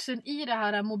uppvuxen i det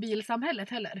här mobilsamhället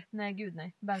heller. Nej, gud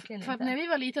nej. Verkligen för inte. För att när vi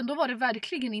var liten, då var det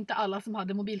verkligen inte alla som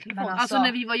hade mobiltelefon. Alltså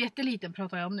när vi var jätteliten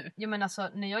pratar jag om nu. Ja, men alltså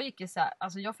när jag gick i så här,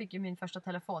 alltså jag fick ju min första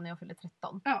telefon när jag fyllde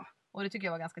 13. Ja. Och det tycker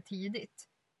jag var ganska tidigt.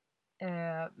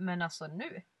 Men alltså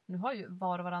nu har ju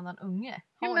var och varannan unge.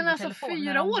 Ja, men alltså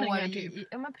 4-åringar typ.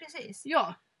 Ja, men precis.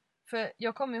 Ja. För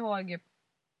jag kommer ihåg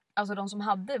alltså de som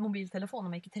hade mobiltelefon när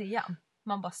man gick i 3:an.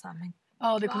 Man bara såhär, men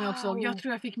ja, det kommer jag också ihåg. Jag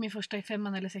tror jag fick min första i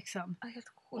 5:an eller 6:an. Helt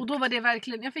sjukt. Och då var det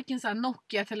verkligen, jag fick en sån här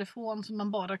Nokia-telefon som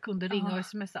man bara kunde ringa och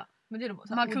smsa. Men det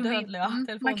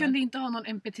är man kunde inte ha någon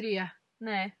MP3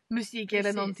 musik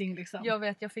eller någonting liksom. Jag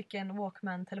vet, jag fick en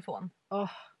Walkman-telefon.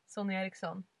 Sony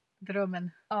Ericsson.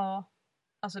 Drömmen. Ja.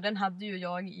 Alltså den hade ju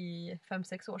jag i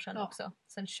 5-6 år sedan också.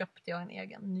 Sen köpte jag en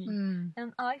egen ny.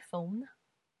 En iPhone.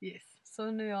 Yes.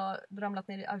 Så nu har jag ramlat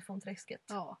ner i iPhone-träsket.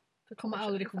 Ja. Kommer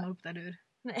aldrig komma upp där ur.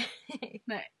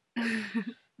 Nej.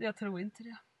 Jag tror inte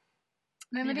det.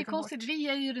 Nej, men det är konstigt. Vi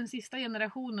är ju den sista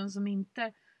generationen som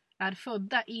inte är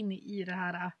födda in i det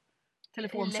här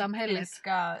telefonsamhället.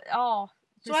 Elektriska, ja.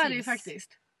 Precis. Så är det ju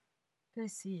faktiskt.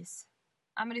 Precis.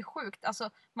 Ja, men det är sjukt. Alltså,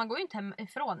 man går ju inte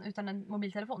hemifrån utan en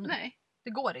mobiltelefon nu. Nej. Det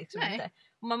går liksom inte.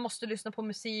 Och man måste lyssna på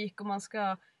musik och man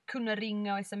ska kunna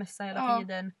ringa och smsa hela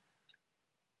tiden.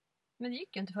 Men det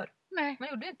gick ju inte förr. Nej. Man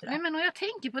gjorde inte det. Nej, men och jag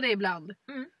tänker på det ibland.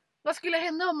 Vad skulle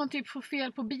hända om man typ får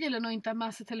fel på bilen och inte har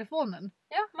med sig telefonen?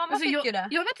 Ja, mamma fick ju det.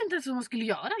 Jag vet inte ens vad man skulle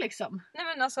göra liksom. Nej,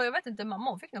 men alltså jag vet inte,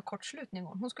 mamma fick någon kortslutning.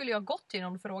 Hon skulle ju ha gått till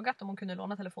någon och frågat om hon kunde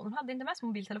låna telefonen. Hon hade inte med sig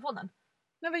mobiltelefonen.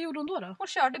 Men vad gjorde hon då? Hon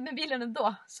körde med bilen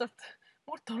ändå. Så att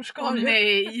motorn skar ju.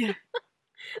 Nej!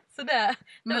 Så det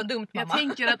var dumt, mamma. Jag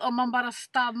tänker att om man bara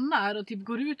stannar och typ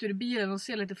går ut ur bilen och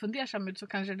ser lite fundersam ut så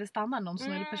kanske det stannar någon sån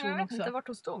person också. Jag vet inte vart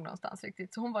hon stod någonstans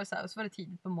riktigt. Så hon var ju så här, så var det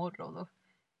tidigt på morgonen.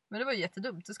 Men det var ju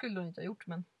jättedumt, det skulle hon inte ha gjort.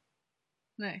 Men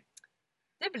nej.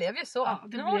 Det blev ju så. Ja,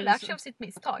 nu har hon lärt sig av sitt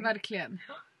misstag. Verkligen.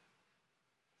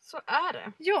 Så är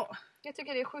det. Ja. Jag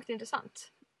tycker det är sjukt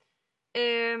intressant.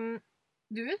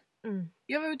 Du?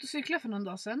 Jag var ute och cyklade för någon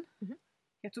dag sedan.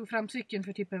 Jag tog fram cykeln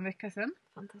för typ en vecka sedan.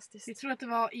 Fantastiskt. Jag tror att det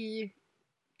var i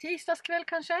tisdagskväll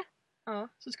kanske. Ja.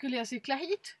 Så skulle jag cykla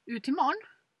hit, ut till Marn.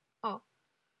 Ja.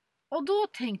 Och då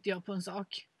tänkte jag på en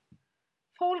sak.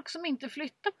 Folk som inte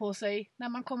flyttar på sig när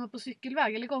man kommer på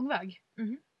cykelväg eller gångväg.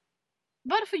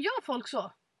 Varför gör folk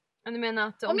så? Du menar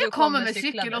att om jag kommer med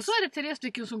cykel och så är det 3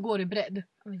 stycken som går i bredd.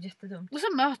 Jättedumt. Och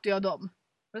så möter jag dem.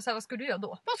 Men så här, vad ska du göra då?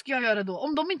 Vad ska jag göra då?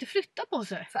 Om de inte flyttar på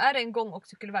sig? För är det en gång och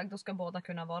cykelväg då ska båda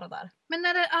kunna vara där. Men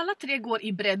när alla 3 går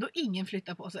i bredd och ingen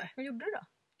flyttar på sig? Vad gjorde du då?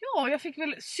 Ja, jag fick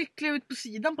väl cykla ut på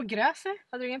sidan på gräset.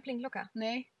 Hade du ingen plingklocka?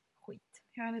 Nej. Skit.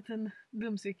 Jag har en liten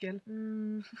dum cykel.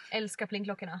 Älskar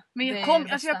plingklockorna. Men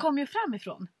jag kom ju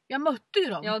framifrån. Jag mötte ju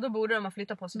dem. Ja, då borde de ha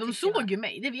flyttat på sig. De såg ju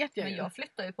mig, det vet jag. Men jag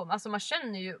flyttar ju på mig. Alltså man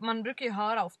känner ju, man brukar ju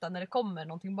höra ofta när det kommer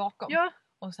någonting bakom. Ja.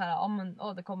 Och så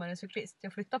här, det kommer en cyklist.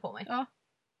 Jag flyttar på mig. Ja.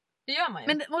 Det gör man ju.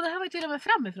 Men och det här var ju till och med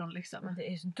framifrån liksom. Men det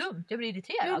är så dumt, jag blir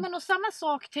irriterad. Ja, men och samma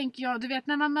sak tänker jag, du vet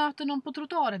när man möter någon på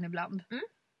trottoaren ibland.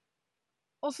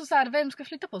 Och så här, vem ska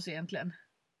flytta på sig egentligen?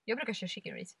 Jag brukar köra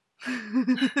chicken race.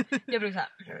 Jag brukar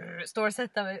såhär, stå och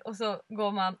sätta mig och så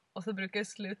går man och så brukar jag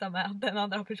sluta med att den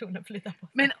andra personen flyttar på sig.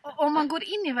 Men om man går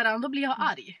in i varandra då blir jag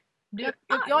arg.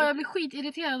 Jag blir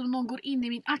skitirriterad om någon går in i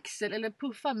min axel eller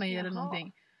puffar mig eller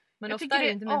någonting. Men jag ofta tycker är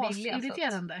det inte med vilja.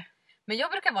 Irriterande. Men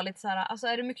jag brukar vara lite så här, alltså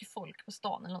är det mycket folk på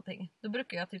stan eller någonting, då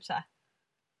brukar jag typ så här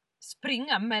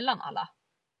springa mellan alla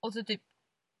och så typ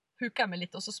hukar mig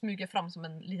lite och så smyger jag fram som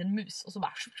en liten mus och så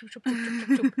bara tjup.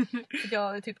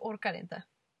 Jag typ orkar inte.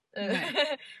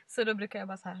 Så då brukar jag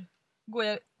bara så här, går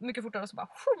jag mycket fortare och så bara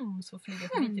så flyger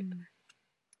jag förbi typ.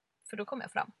 För då kommer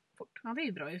jag fram fort. Ja, det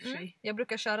är bra i och för sig. Jag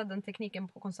brukar köra den tekniken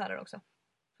på konserter också.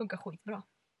 Funkar skitbra.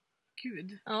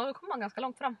 Gud. Ja, då kommer man ganska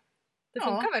långt fram. Det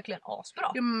funkar verkligen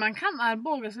asbra. Ja, men man kan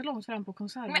armbåga så långt fram på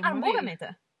konserter. Men armbågar mig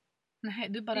inte.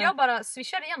 Nej, jag bara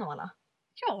swishar igenom alla.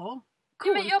 Ja,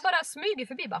 coolt. Ja, men jag bara smyger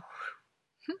förbi bara.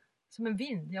 Som en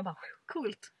vind. Jag bara.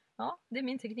 Coolt. Ja, det är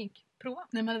min teknik. Prova.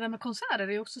 Nej, men det där med konserter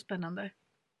är också spännande.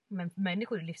 Men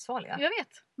människor är livsfarliga. Jag vet.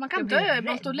 Man kan dö om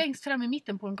man står längst fram i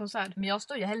mitten på en konsert. Men jag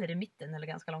står ju hellre i mitten eller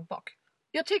ganska långt bak.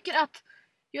 Jag tycker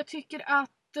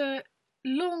att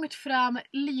långt fram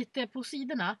lite på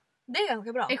sidorna. Det är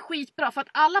ganska bra. Är skitbra för att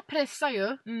alla pressar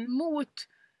ju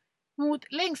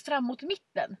längst fram mot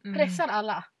mitten. Pressar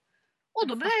alla. Och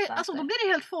då blir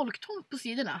det helt folktomt på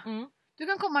sidorna. Du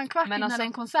kan komma en kvart innan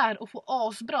en konsert och få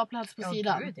asbra plats på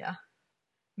sidan. Gud, ja.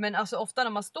 Men alltså ofta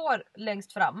när man står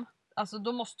längst fram, alltså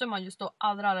då måste man ju stå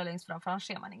allra längst fram, för annars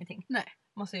ser man ingenting. Nej.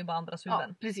 Man ser ju bara andras huvuden.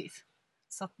 Ja, precis.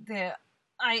 Så att det...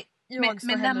 Nej,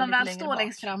 men när man väl står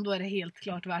längst fram, då är det helt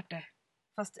klart värt det.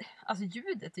 Fast alltså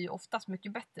ljudet är ju oftast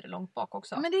mycket bättre långt bak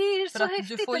också. Men det är så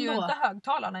häftigt ändå. Du får ju inte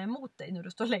högtalarna emot dig när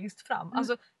du står längst fram.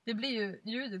 Alltså det blir ju,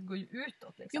 ljudet går ju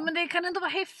utåt liksom. Jo, men det kan ändå vara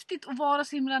häftigt att vara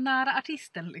så himla nära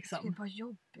artisten liksom. Det var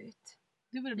jobbigt.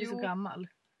 Du börjar bli så gammal.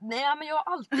 Nej, men jag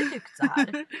har alltid tyckt så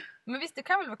här. Men visst, det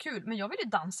kan väl vara kul. Men jag vill ju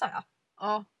dansa, ja.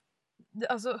 Ja.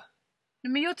 Alltså...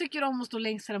 Men jag tycker om att stå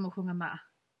längst fram och sjunga med.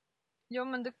 Ja,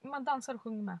 men man dansar och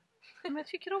sjunger med. Men jag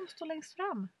tycker om att stå längst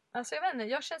fram. Alltså jag vet inte,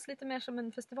 jag känns lite mer som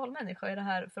en festivalmänniska i den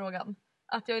här frågan.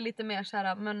 Att jag är lite mer så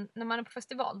här, men när man är på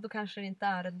festival då kanske det inte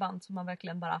är ett band som man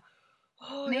verkligen bara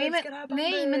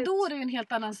nej, men då är det ju en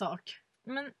helt annan sak.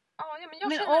 Men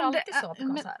jag känner alltid så på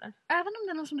konserter. Även om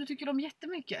det är någon som du tycker om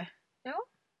jättemycket. Ja.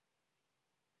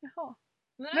 Jaha.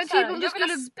 Men typ om jag vill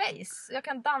ha space. Jag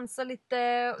kan dansa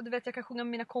lite, och du vet jag kan sjunga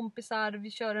med mina kompisar,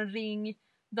 vi kör en ring,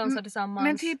 dansar tillsammans.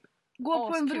 Men typ gå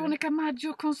på en Veronica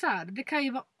Maggio-konsert. Det kan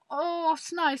ju vara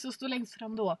nice att stå längst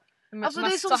fram då. Men alltså det är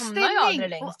som stämning. Man hamnar ju aldrig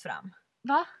längst fram.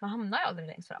 Va? Man hamnar ju aldrig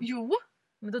längst fram. Jo.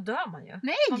 Men då dör man ju.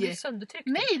 Nej. Man blir söndertryckt.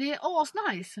 Nej, det är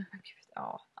asnice.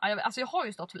 Ja. Alltså jag har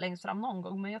ju stått längst fram någon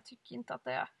gång, men jag tycker inte att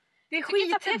det är... Det är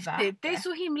skithäftigt. Det är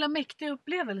så himla mäktig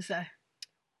upplevelse.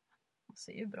 Man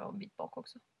ser ju bra en bit bak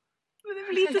också. Men det är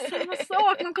väl lite samma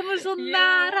sak. Man kommer så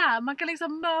nära. Man kan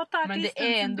liksom möta artisten. Men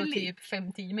det är ändå typ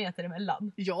 5-10 meter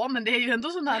emellan. Ja, men det är ju ändå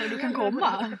så nära du kan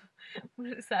komma.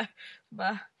 Så här,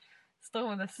 bara står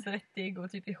man där svettig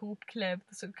och typ ihopklävd,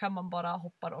 så kan man bara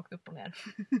hoppa rakt upp och ner.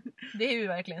 Det är ju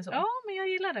verkligen så. Ja, men jag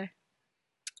gillar det.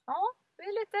 Ja, det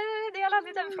är lite delat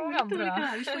i den frågan tror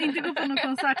jag. Vi får inte gå på någon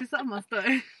konsert tillsammans då.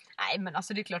 Nej, men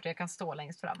alltså det är klart att jag kan stå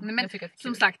längst fram. Men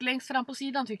som sagt, längst fram på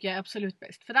sidan tycker jag är absolut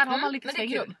bäst. För där har man lite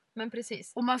svängrum. Men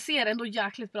precis. Och man ser ändå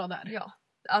jäkligt bra där. Ja.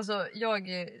 Alltså jag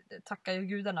tackar ju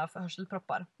gudarna för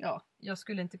hörselproppar. Ja. Jag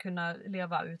skulle inte kunna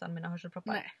leva utan mina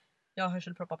hörselproppar. Nej. Jag har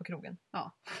hörselproppar på krogen.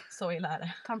 Ja. Så illa är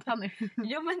det. Tant Fanny.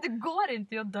 Ja, men det går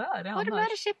inte, jag dör. Har du med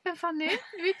dig chippen, Fanny?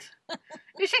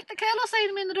 Ursäkta, kan jag låsa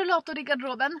in min rullator i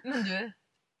garderoben? Men du,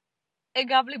 en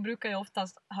gamling brukar ju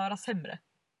oftast höra sämre.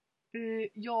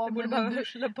 Ja,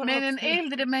 men en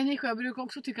äldre människa brukar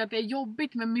också tycka att det är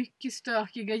jobbigt med mycket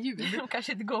stökiga ljud. De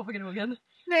kanske inte går på krogen.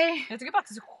 Nej. Jag tycker bara att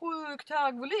det är så sjukt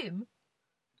hög volym.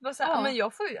 Bara så här, men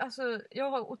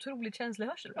jag har otroligt känslig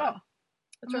hörsel. Ja.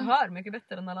 Jag tror jag hör mycket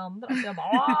bättre än alla andra. Så jag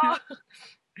bara...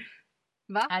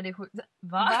 Va? Är det sjukt?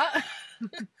 Va?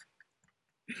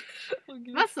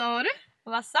 Vad sa du?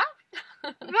 Vad sa?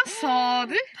 Vad sa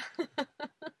du?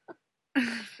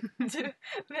 Du,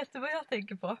 vet du vad jag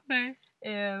tänker på? Nej.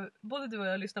 Både du och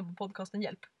jag lyssnar på podcasten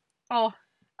Hjälp. Ja.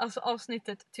 Alltså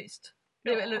avsnittet Tyst. Det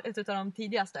är väl ett av de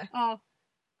tidigaste. Ja.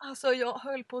 Alltså jag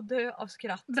höll på att dö av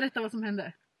skratt. Berätta vad som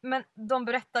hände. Men de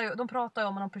pratar ju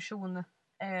om någon person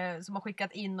som har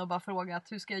skickat in och bara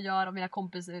frågat hur ska jag göra. Mina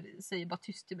kompisar säger bara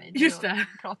tyst till mig. Just det.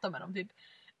 Prata med dem typ.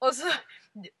 Och så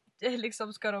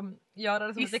liksom ska de göra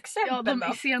det som ett exempel. Ja,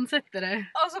 de iscensätter det.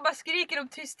 Och så bara skriker de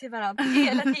tyst till varandra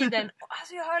hela tiden.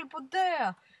 Alltså jag höll på att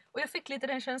dö. Och jag fick lite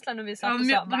den känslan när vi satt och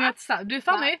sa, va? Du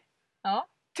Fanny? Ja.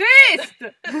 Tyst!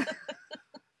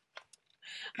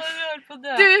 Jag höll på att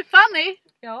dö. Du Fanny?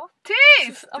 Ja.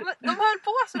 Tyst! Ja, men de höll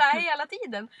på sådär hela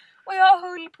tiden. Och jag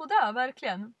höll på att dö,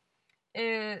 verkligen.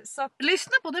 Så att,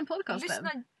 lyssna på den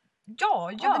podcasten.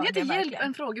 Ja, den heter Hjälp,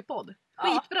 en frågepodd.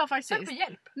 Skitbra faktiskt. Sök på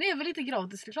Hjälp. Nu är väl lite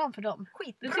gratis reklam för dem.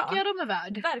 Skitbra. Det tycker jag de är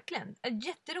värd. Verkligen.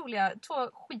 Jätteroliga,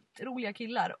 2 skitroliga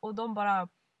killar. Och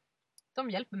de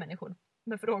hjälper människor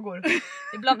med frågor.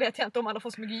 Ibland vet jag inte om alla får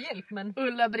så mycket hjälp. Men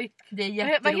Ulla-Britt. Det är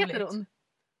jätteroligt. Vad heter hon?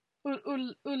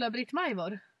 Ulla-Britt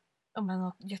Majvor. Ja,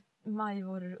 men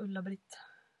Majvor, Ulla-Britt.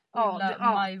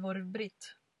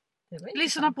 Majvor-Britt.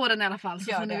 Lyssna på den i alla fall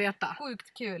så får ni veta.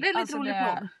 Sjukt kul. Det är lite rolig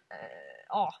podd.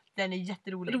 Ja, den är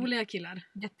jätterolig. Roliga killar.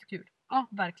 Jättekul. Ja,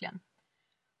 verkligen.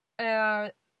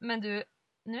 Men du,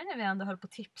 nu när vi ändå höll på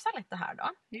att tipsa lite här då.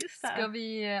 Just det. Ska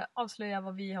vi avslöja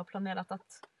vad vi har planerat att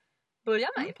börja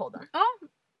med i podden? Ja,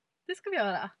 det ska vi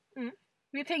göra. Mm.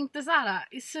 Vi tänkte så här,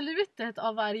 i slutet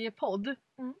av varje podd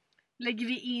lägger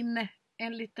vi in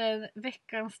en liten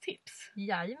veckans tips.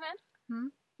 Jajamän.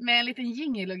 Med en liten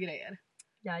jingle och grejer.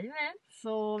 Jajamän.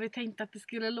 Så vi tänkte att det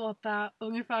skulle låta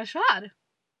ungefär så här.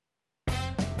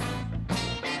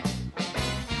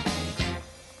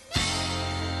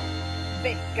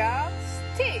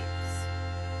 Veckans tips.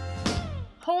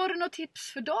 Har du något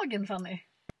tips för dagen, Fanny?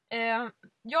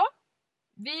 Ja,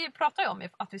 vi pratade ju om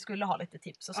att vi skulle ha lite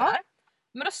tips och sådär.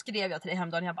 Men då skrev jag till dig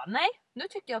häromdagen och jag bara nej, nu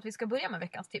tycker jag att vi ska börja med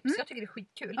veckans tips. Jag tycker det är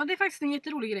skitkul. Ja, det är faktiskt en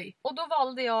jätterolig grej. Och då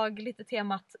valde jag lite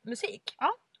temat musik.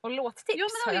 Ja. Och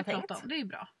låttips har jag tänkt. Det är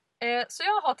bra. Så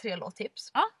jag har 3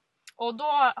 låttips. Ja. Och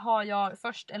då har jag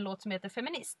först en låt som heter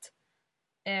Feminist.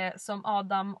 Som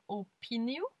Adam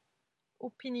Opinio.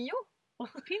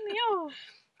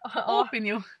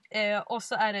 Och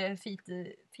så är det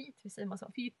hur säger man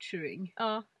så? Featuring.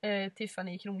 Ja,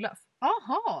 Tiffany Kronlöf.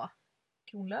 Aha.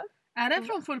 Kronlöf? Är den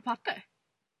från Full Patte?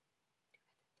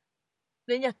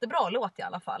 Det är en jättebra låt i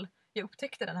alla fall. Jag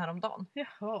upptäckte den här om dagen.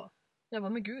 Jaha. Jag bara,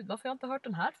 men gud, varför har jag inte hört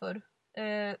den här för?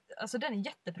 Alltså den är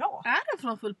jättebra. Är den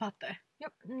från Full Patte?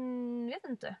 Jag vet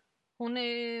inte. Hon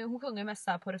sjunger mest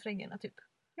här på refrängerna typ.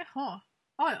 Jaha.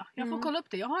 Ja, jag får kolla upp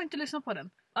det. Jag har inte lyssnat på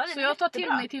den. Ja, så jag tar till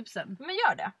mig tipsen. Men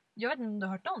gör det. Jag vet inte om du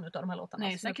har hört någon av de här låtarna.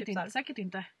 Nej, säkert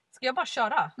inte. Ska jag bara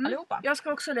köra allihopa? Jag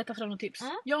ska också leta fram några tips.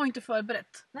 Jag har inte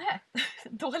förberett. Nej,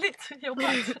 dåligt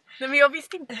jobbat. Nej, men jag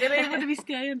visste inte. Eller det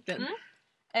visste jag egentligen.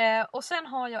 Och sen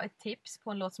har jag ett tips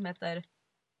på en låt som heter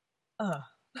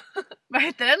Vad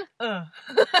heter den?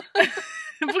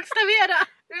 Bokstavera.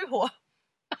 UH.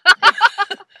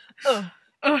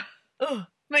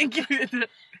 Men gud.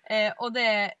 Och det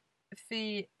är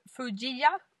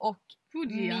Fujiya och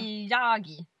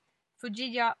Miyagi.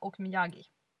 Fujiya och Miyagi.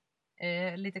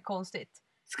 Lite konstigt.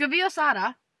 Ska vi göra så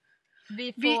här?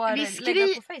 Vi får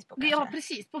lägga på Facebook kanske. Ja,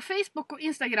 precis. På Facebook och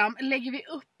Instagram lägger vi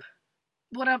upp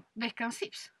våra veckans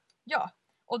tips. Ja,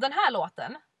 och den här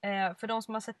låten, för de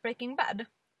som har sett Breaking Bad,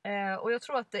 och jag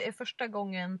tror att det är första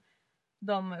gången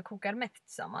de kokar meth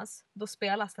tillsammans, då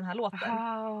spelas den här låten.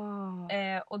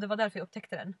 Och det var därför jag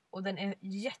upptäckte den. Och den är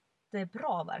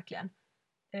jättebra verkligen.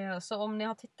 Så om ni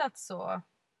har tittat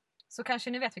så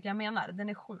kanske ni vet vilka jag menar. Den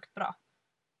är sjukt bra.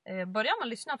 Börjar man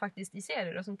lyssna faktiskt i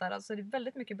serier och sånt där, alltså det är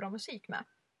väldigt mycket bra musik med.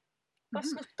 Bara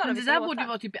snuttar men det där borde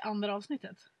vara typ i andra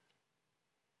avsnittet.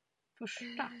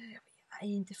 Första?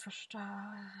 Nej, inte första.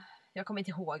 Jag kommer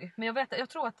inte ihåg. Men jag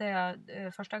tror att det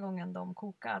är första gången de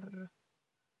kokar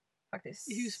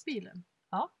faktiskt. I husbilen?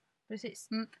 Ja, precis.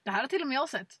 Det här har till och med jag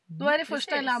sett. Då är det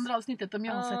första eller andra avsnittet om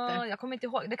jag har sett det. Jag kommer inte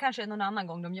ihåg. Det kanske är någon annan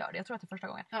gång de gör det. Jag tror att det är första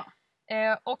gången. Ja.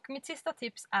 Och mitt sista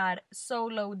tips är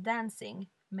Solo Dancing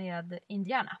med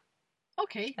Indiana.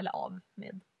 Okej. Eller av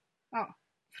med. Ja,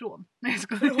 från. Nej, jag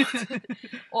skojar.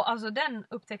 Och alltså den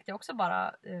upptäckte jag också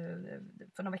bara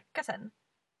för några veckor sedan.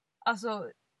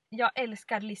 Alltså jag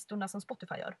älskar listorna som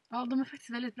Spotify gör. Ja, de är faktiskt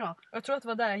väldigt bra. Jag tror att det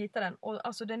var där jag hittade den. Och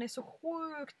alltså den är så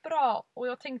sjukt bra. Och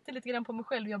jag tänkte lite grann på mig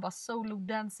själv. Jag bara Solo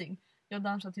Dancing. Jag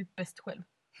dansar typ bäst själv.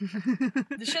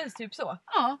 Det känns typ så.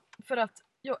 Ja. För att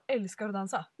jag älskar att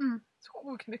dansa. Så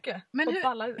sjukt mycket.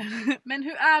 Men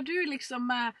hur är du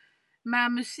liksom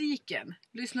med musiken?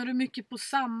 Lyssnar du mycket på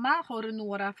samma? Har du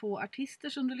några få artister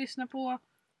som du lyssnar på?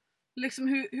 Liksom,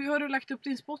 hur har du lagt upp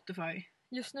din Spotify?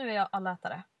 Just nu är jag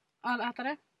allätare.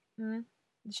 Allätare?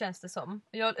 Det känns det som.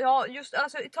 Just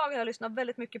ett tag har jag lyssnat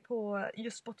väldigt mycket på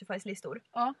just Spotifys listor.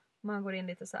 Ja. Man går in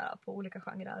lite så här på olika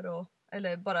genrer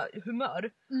eller bara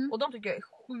humör. Och de tycker jag är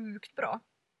sjukt bra.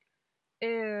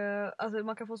 Alltså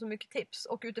man kan få så mycket tips.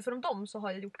 Och utifrån dem så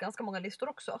har jag gjort ganska många listor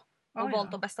också. Och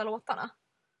valt de bästa låtarna.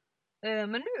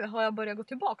 Men nu har jag börjat gå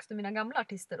tillbaka till mina gamla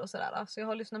artister och sådär. Så jag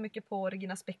har lyssnat mycket på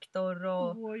Regina Spektor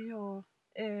och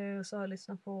så har jag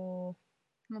lyssnat på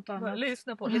något annat.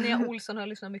 Linnea Olsson har jag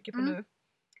lyssnat mycket på nu.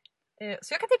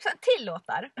 Så jag kan tipsa en till låt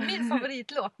där. Min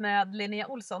favoritlåt med Linnea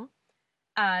Olsson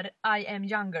är I Am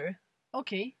Younger.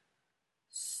 Okej.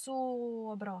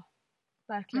 Så bra.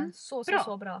 Verkligen.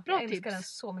 Så bra. Jag älskar den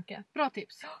så mycket. Bra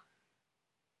tips.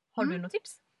 Har du något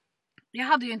tips? Jag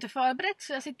hade ju inte förberett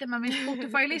så jag sitter med min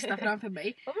Spotify-lista framför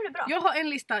mig. Det bra. Jag har en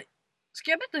lista.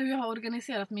 Ska jag berätta hur jag har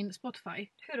organiserat min Spotify?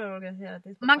 Hur har du organiserat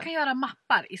din Spotify? Man kan göra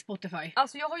mappar i Spotify.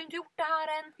 Alltså jag har ju inte gjort det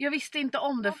här än. Jag visste inte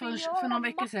om det för någon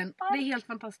vecka sedan. Det är helt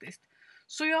fantastiskt.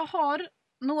 Så jag har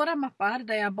några mappar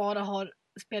där jag bara har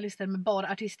spellistor med bara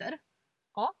artister.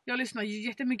 Ja. Jag lyssnar ju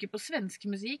jättemycket på svensk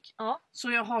musik. Ja.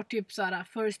 Så jag har typ såhär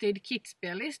First Aid Kit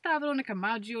spellista, Veronica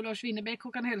Maggio, Lars Winnerbäck,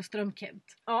 Håkan Hellström, Kent.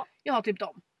 Ja. Jag har typ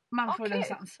dem. Mumford &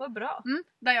 Sons. Vad bra.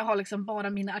 Där jag har liksom bara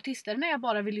mina artister när jag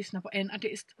bara vill lyssna på en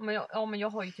artist. Men jag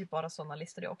har ju typ bara såna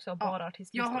listor jag också. Bara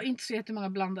artistlistor. Jag har inte så jättemånga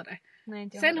blandade. Nej,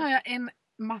 inte jag Sen har jag en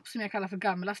mapp som jag kallar för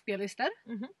gamla spellistor.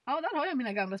 Ja, där har jag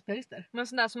mina gamla spellistor. Men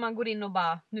sån där som man går in och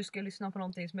bara, nu ska jag lyssna på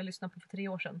någonting som jag lyssnade på för 3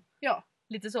 år sedan. Ja.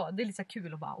 Lite så, det är lite så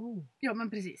kul och bara, Ja, men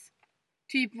precis.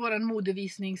 Typ våran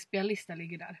modevisningsspellista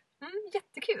ligger där.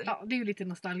 Jättekul. Ja, det är ju lite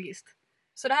nostalgiskt.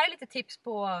 Så det här är lite tips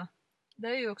på, det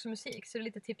är ju också musik, så det är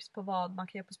lite tips på vad man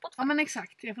kan göra på Spotify. Ja, men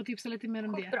exakt. Jag får tipsa lite mer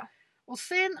om det. Bra. Och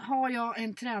sen har jag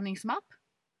en träningsmapp.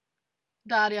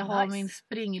 Där jag har Nice. min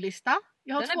springlista.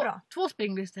 Jag har Den är bra. två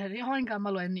springlistor. Jag har en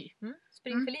gammal och en ny.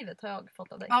 Spring för livet har jag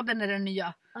fått av dig. Ja, den är den nya.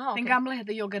 Aha, Den okej. gamla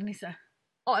heter Joggarnisse.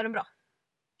 Ja, är den bra?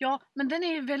 Ja, men den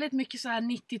är ju väldigt mycket så här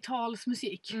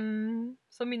 90-talsmusik.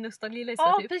 Som min nostalgilista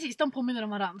Ja, typ. precis. De påminner om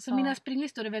varandra. Så Ja. mina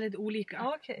springlistor är väldigt olika.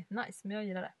 Ja, okej. Nice, men jag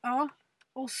gillar det. Ja.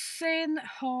 Och sen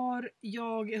har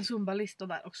jag en Zumba-lista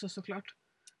där också såklart.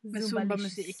 Med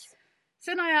Zumba-musik.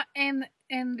 Sen har jag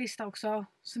en lista också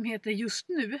som heter Just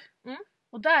nu.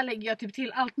 Och där lägger jag typ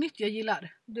till allt nytt jag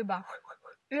gillar. Du bara...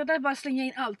 Jag där bara slänger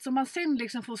in allt. Så man sen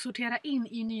liksom får sortera in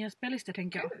i nya spellistor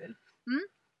tänker jag. Kul.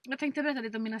 Jag tänkte berätta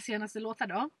lite om mina senaste låtar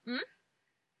då.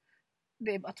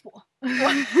 Det är bara 2.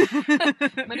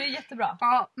 Men det är jättebra.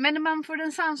 Ja, men man får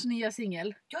den Sans nya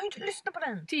singel. Jag har inte lyssnat på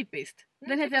den. Typiskt.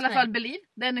 Den Mm, heter i alla fall Believe.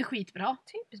 Den är skitbra.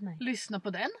 Typiskt mig. Lyssna på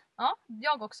den. Ja,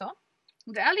 jag också.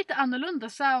 Det är lite annorlunda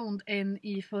sound än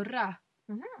i förra.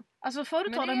 Alltså förut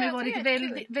Men har det de ju är varit kul.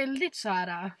 väldigt så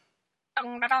här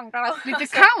lite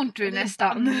Alltså, country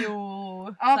nästan.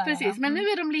 Jo. Ja, precis. Men nu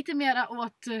är de lite mera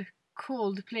åt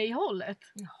Coldplay-hållet.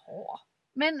 Jaha.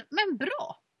 Men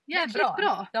bra. Det är Jäkligt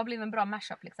bra. Det har blivit en bra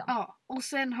mashup liksom. Ja, och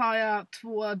sen har jag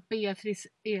 2 Beatrice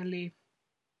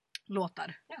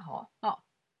Eli-låtar. Jaha. Ja.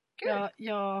 Kul.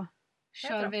 Jag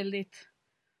kör bra. väldigt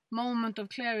Moment of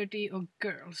Clarity och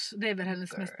Girls. Det är väl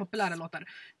hennes mest Girls. populära låtar.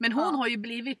 Men hon Ja. har ju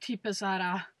blivit typ en så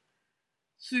här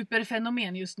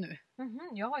superfenomen just nu.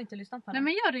 Jag har inte lyssnat på Nej den.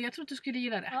 men gör det, jag tror att du skulle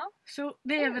gilla det. Ja. Så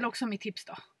det är Kul. väl också mitt tips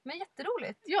då. Men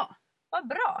jätteroligt. Ja. Vad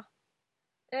bra.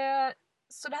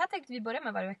 Så det här tänkte vi börja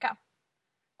med varje vecka.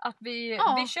 Att vi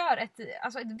kör ett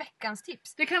veckans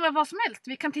tips. Det kan vara vad som helst.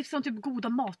 Vi kan tipsa om typ goda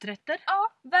maträtter. Ja,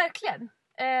 verkligen.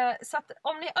 Så att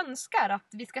om ni önskar att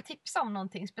vi ska tipsa om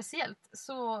någonting speciellt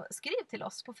så skriv till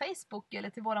oss på Facebook eller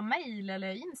till våra mail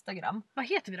eller Instagram. Vad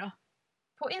heter vi då?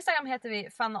 På Instagram heter vi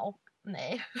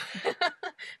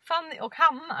Fanny och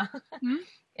Hanna.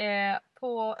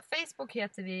 På Facebook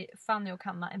heter vi Fanny och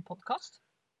Hanna en podcast.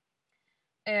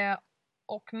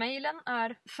 Och mailen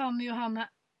är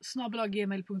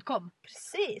fannyjohanna@gmail.com.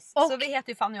 Precis. Och- så vi heter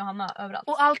ju Fanny och Hanna överallt.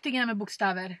 Och allting är med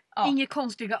bokstäver. Ja. Inga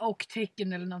konstiga och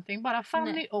tecken eller någonting. Bara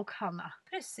Fanny Nej. och Hanna.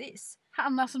 Precis.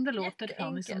 Hanna som det låter, Fanny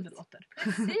som Jätteenkelt. det låter.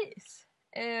 Precis.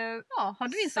 Ja, har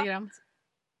du Instagram?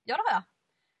 Ja, det har jag.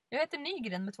 Jag heter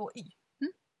Nygren med 2 y.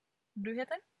 Du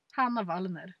heter? Hanna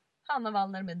Wallner. Hanna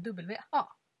Wallner med W.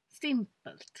 Ja,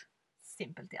 simpelt.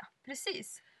 Simpelt, ja.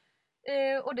 Precis.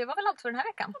 Och det var väl allt för den här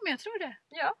veckan. Ja, men jag tror det.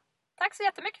 Ja. Tack så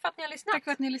jättemycket för att ni har lyssnat. Tack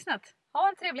för att ni har lyssnat. Ha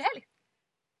en trevlig helg.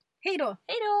 Hej då!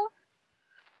 Hej då!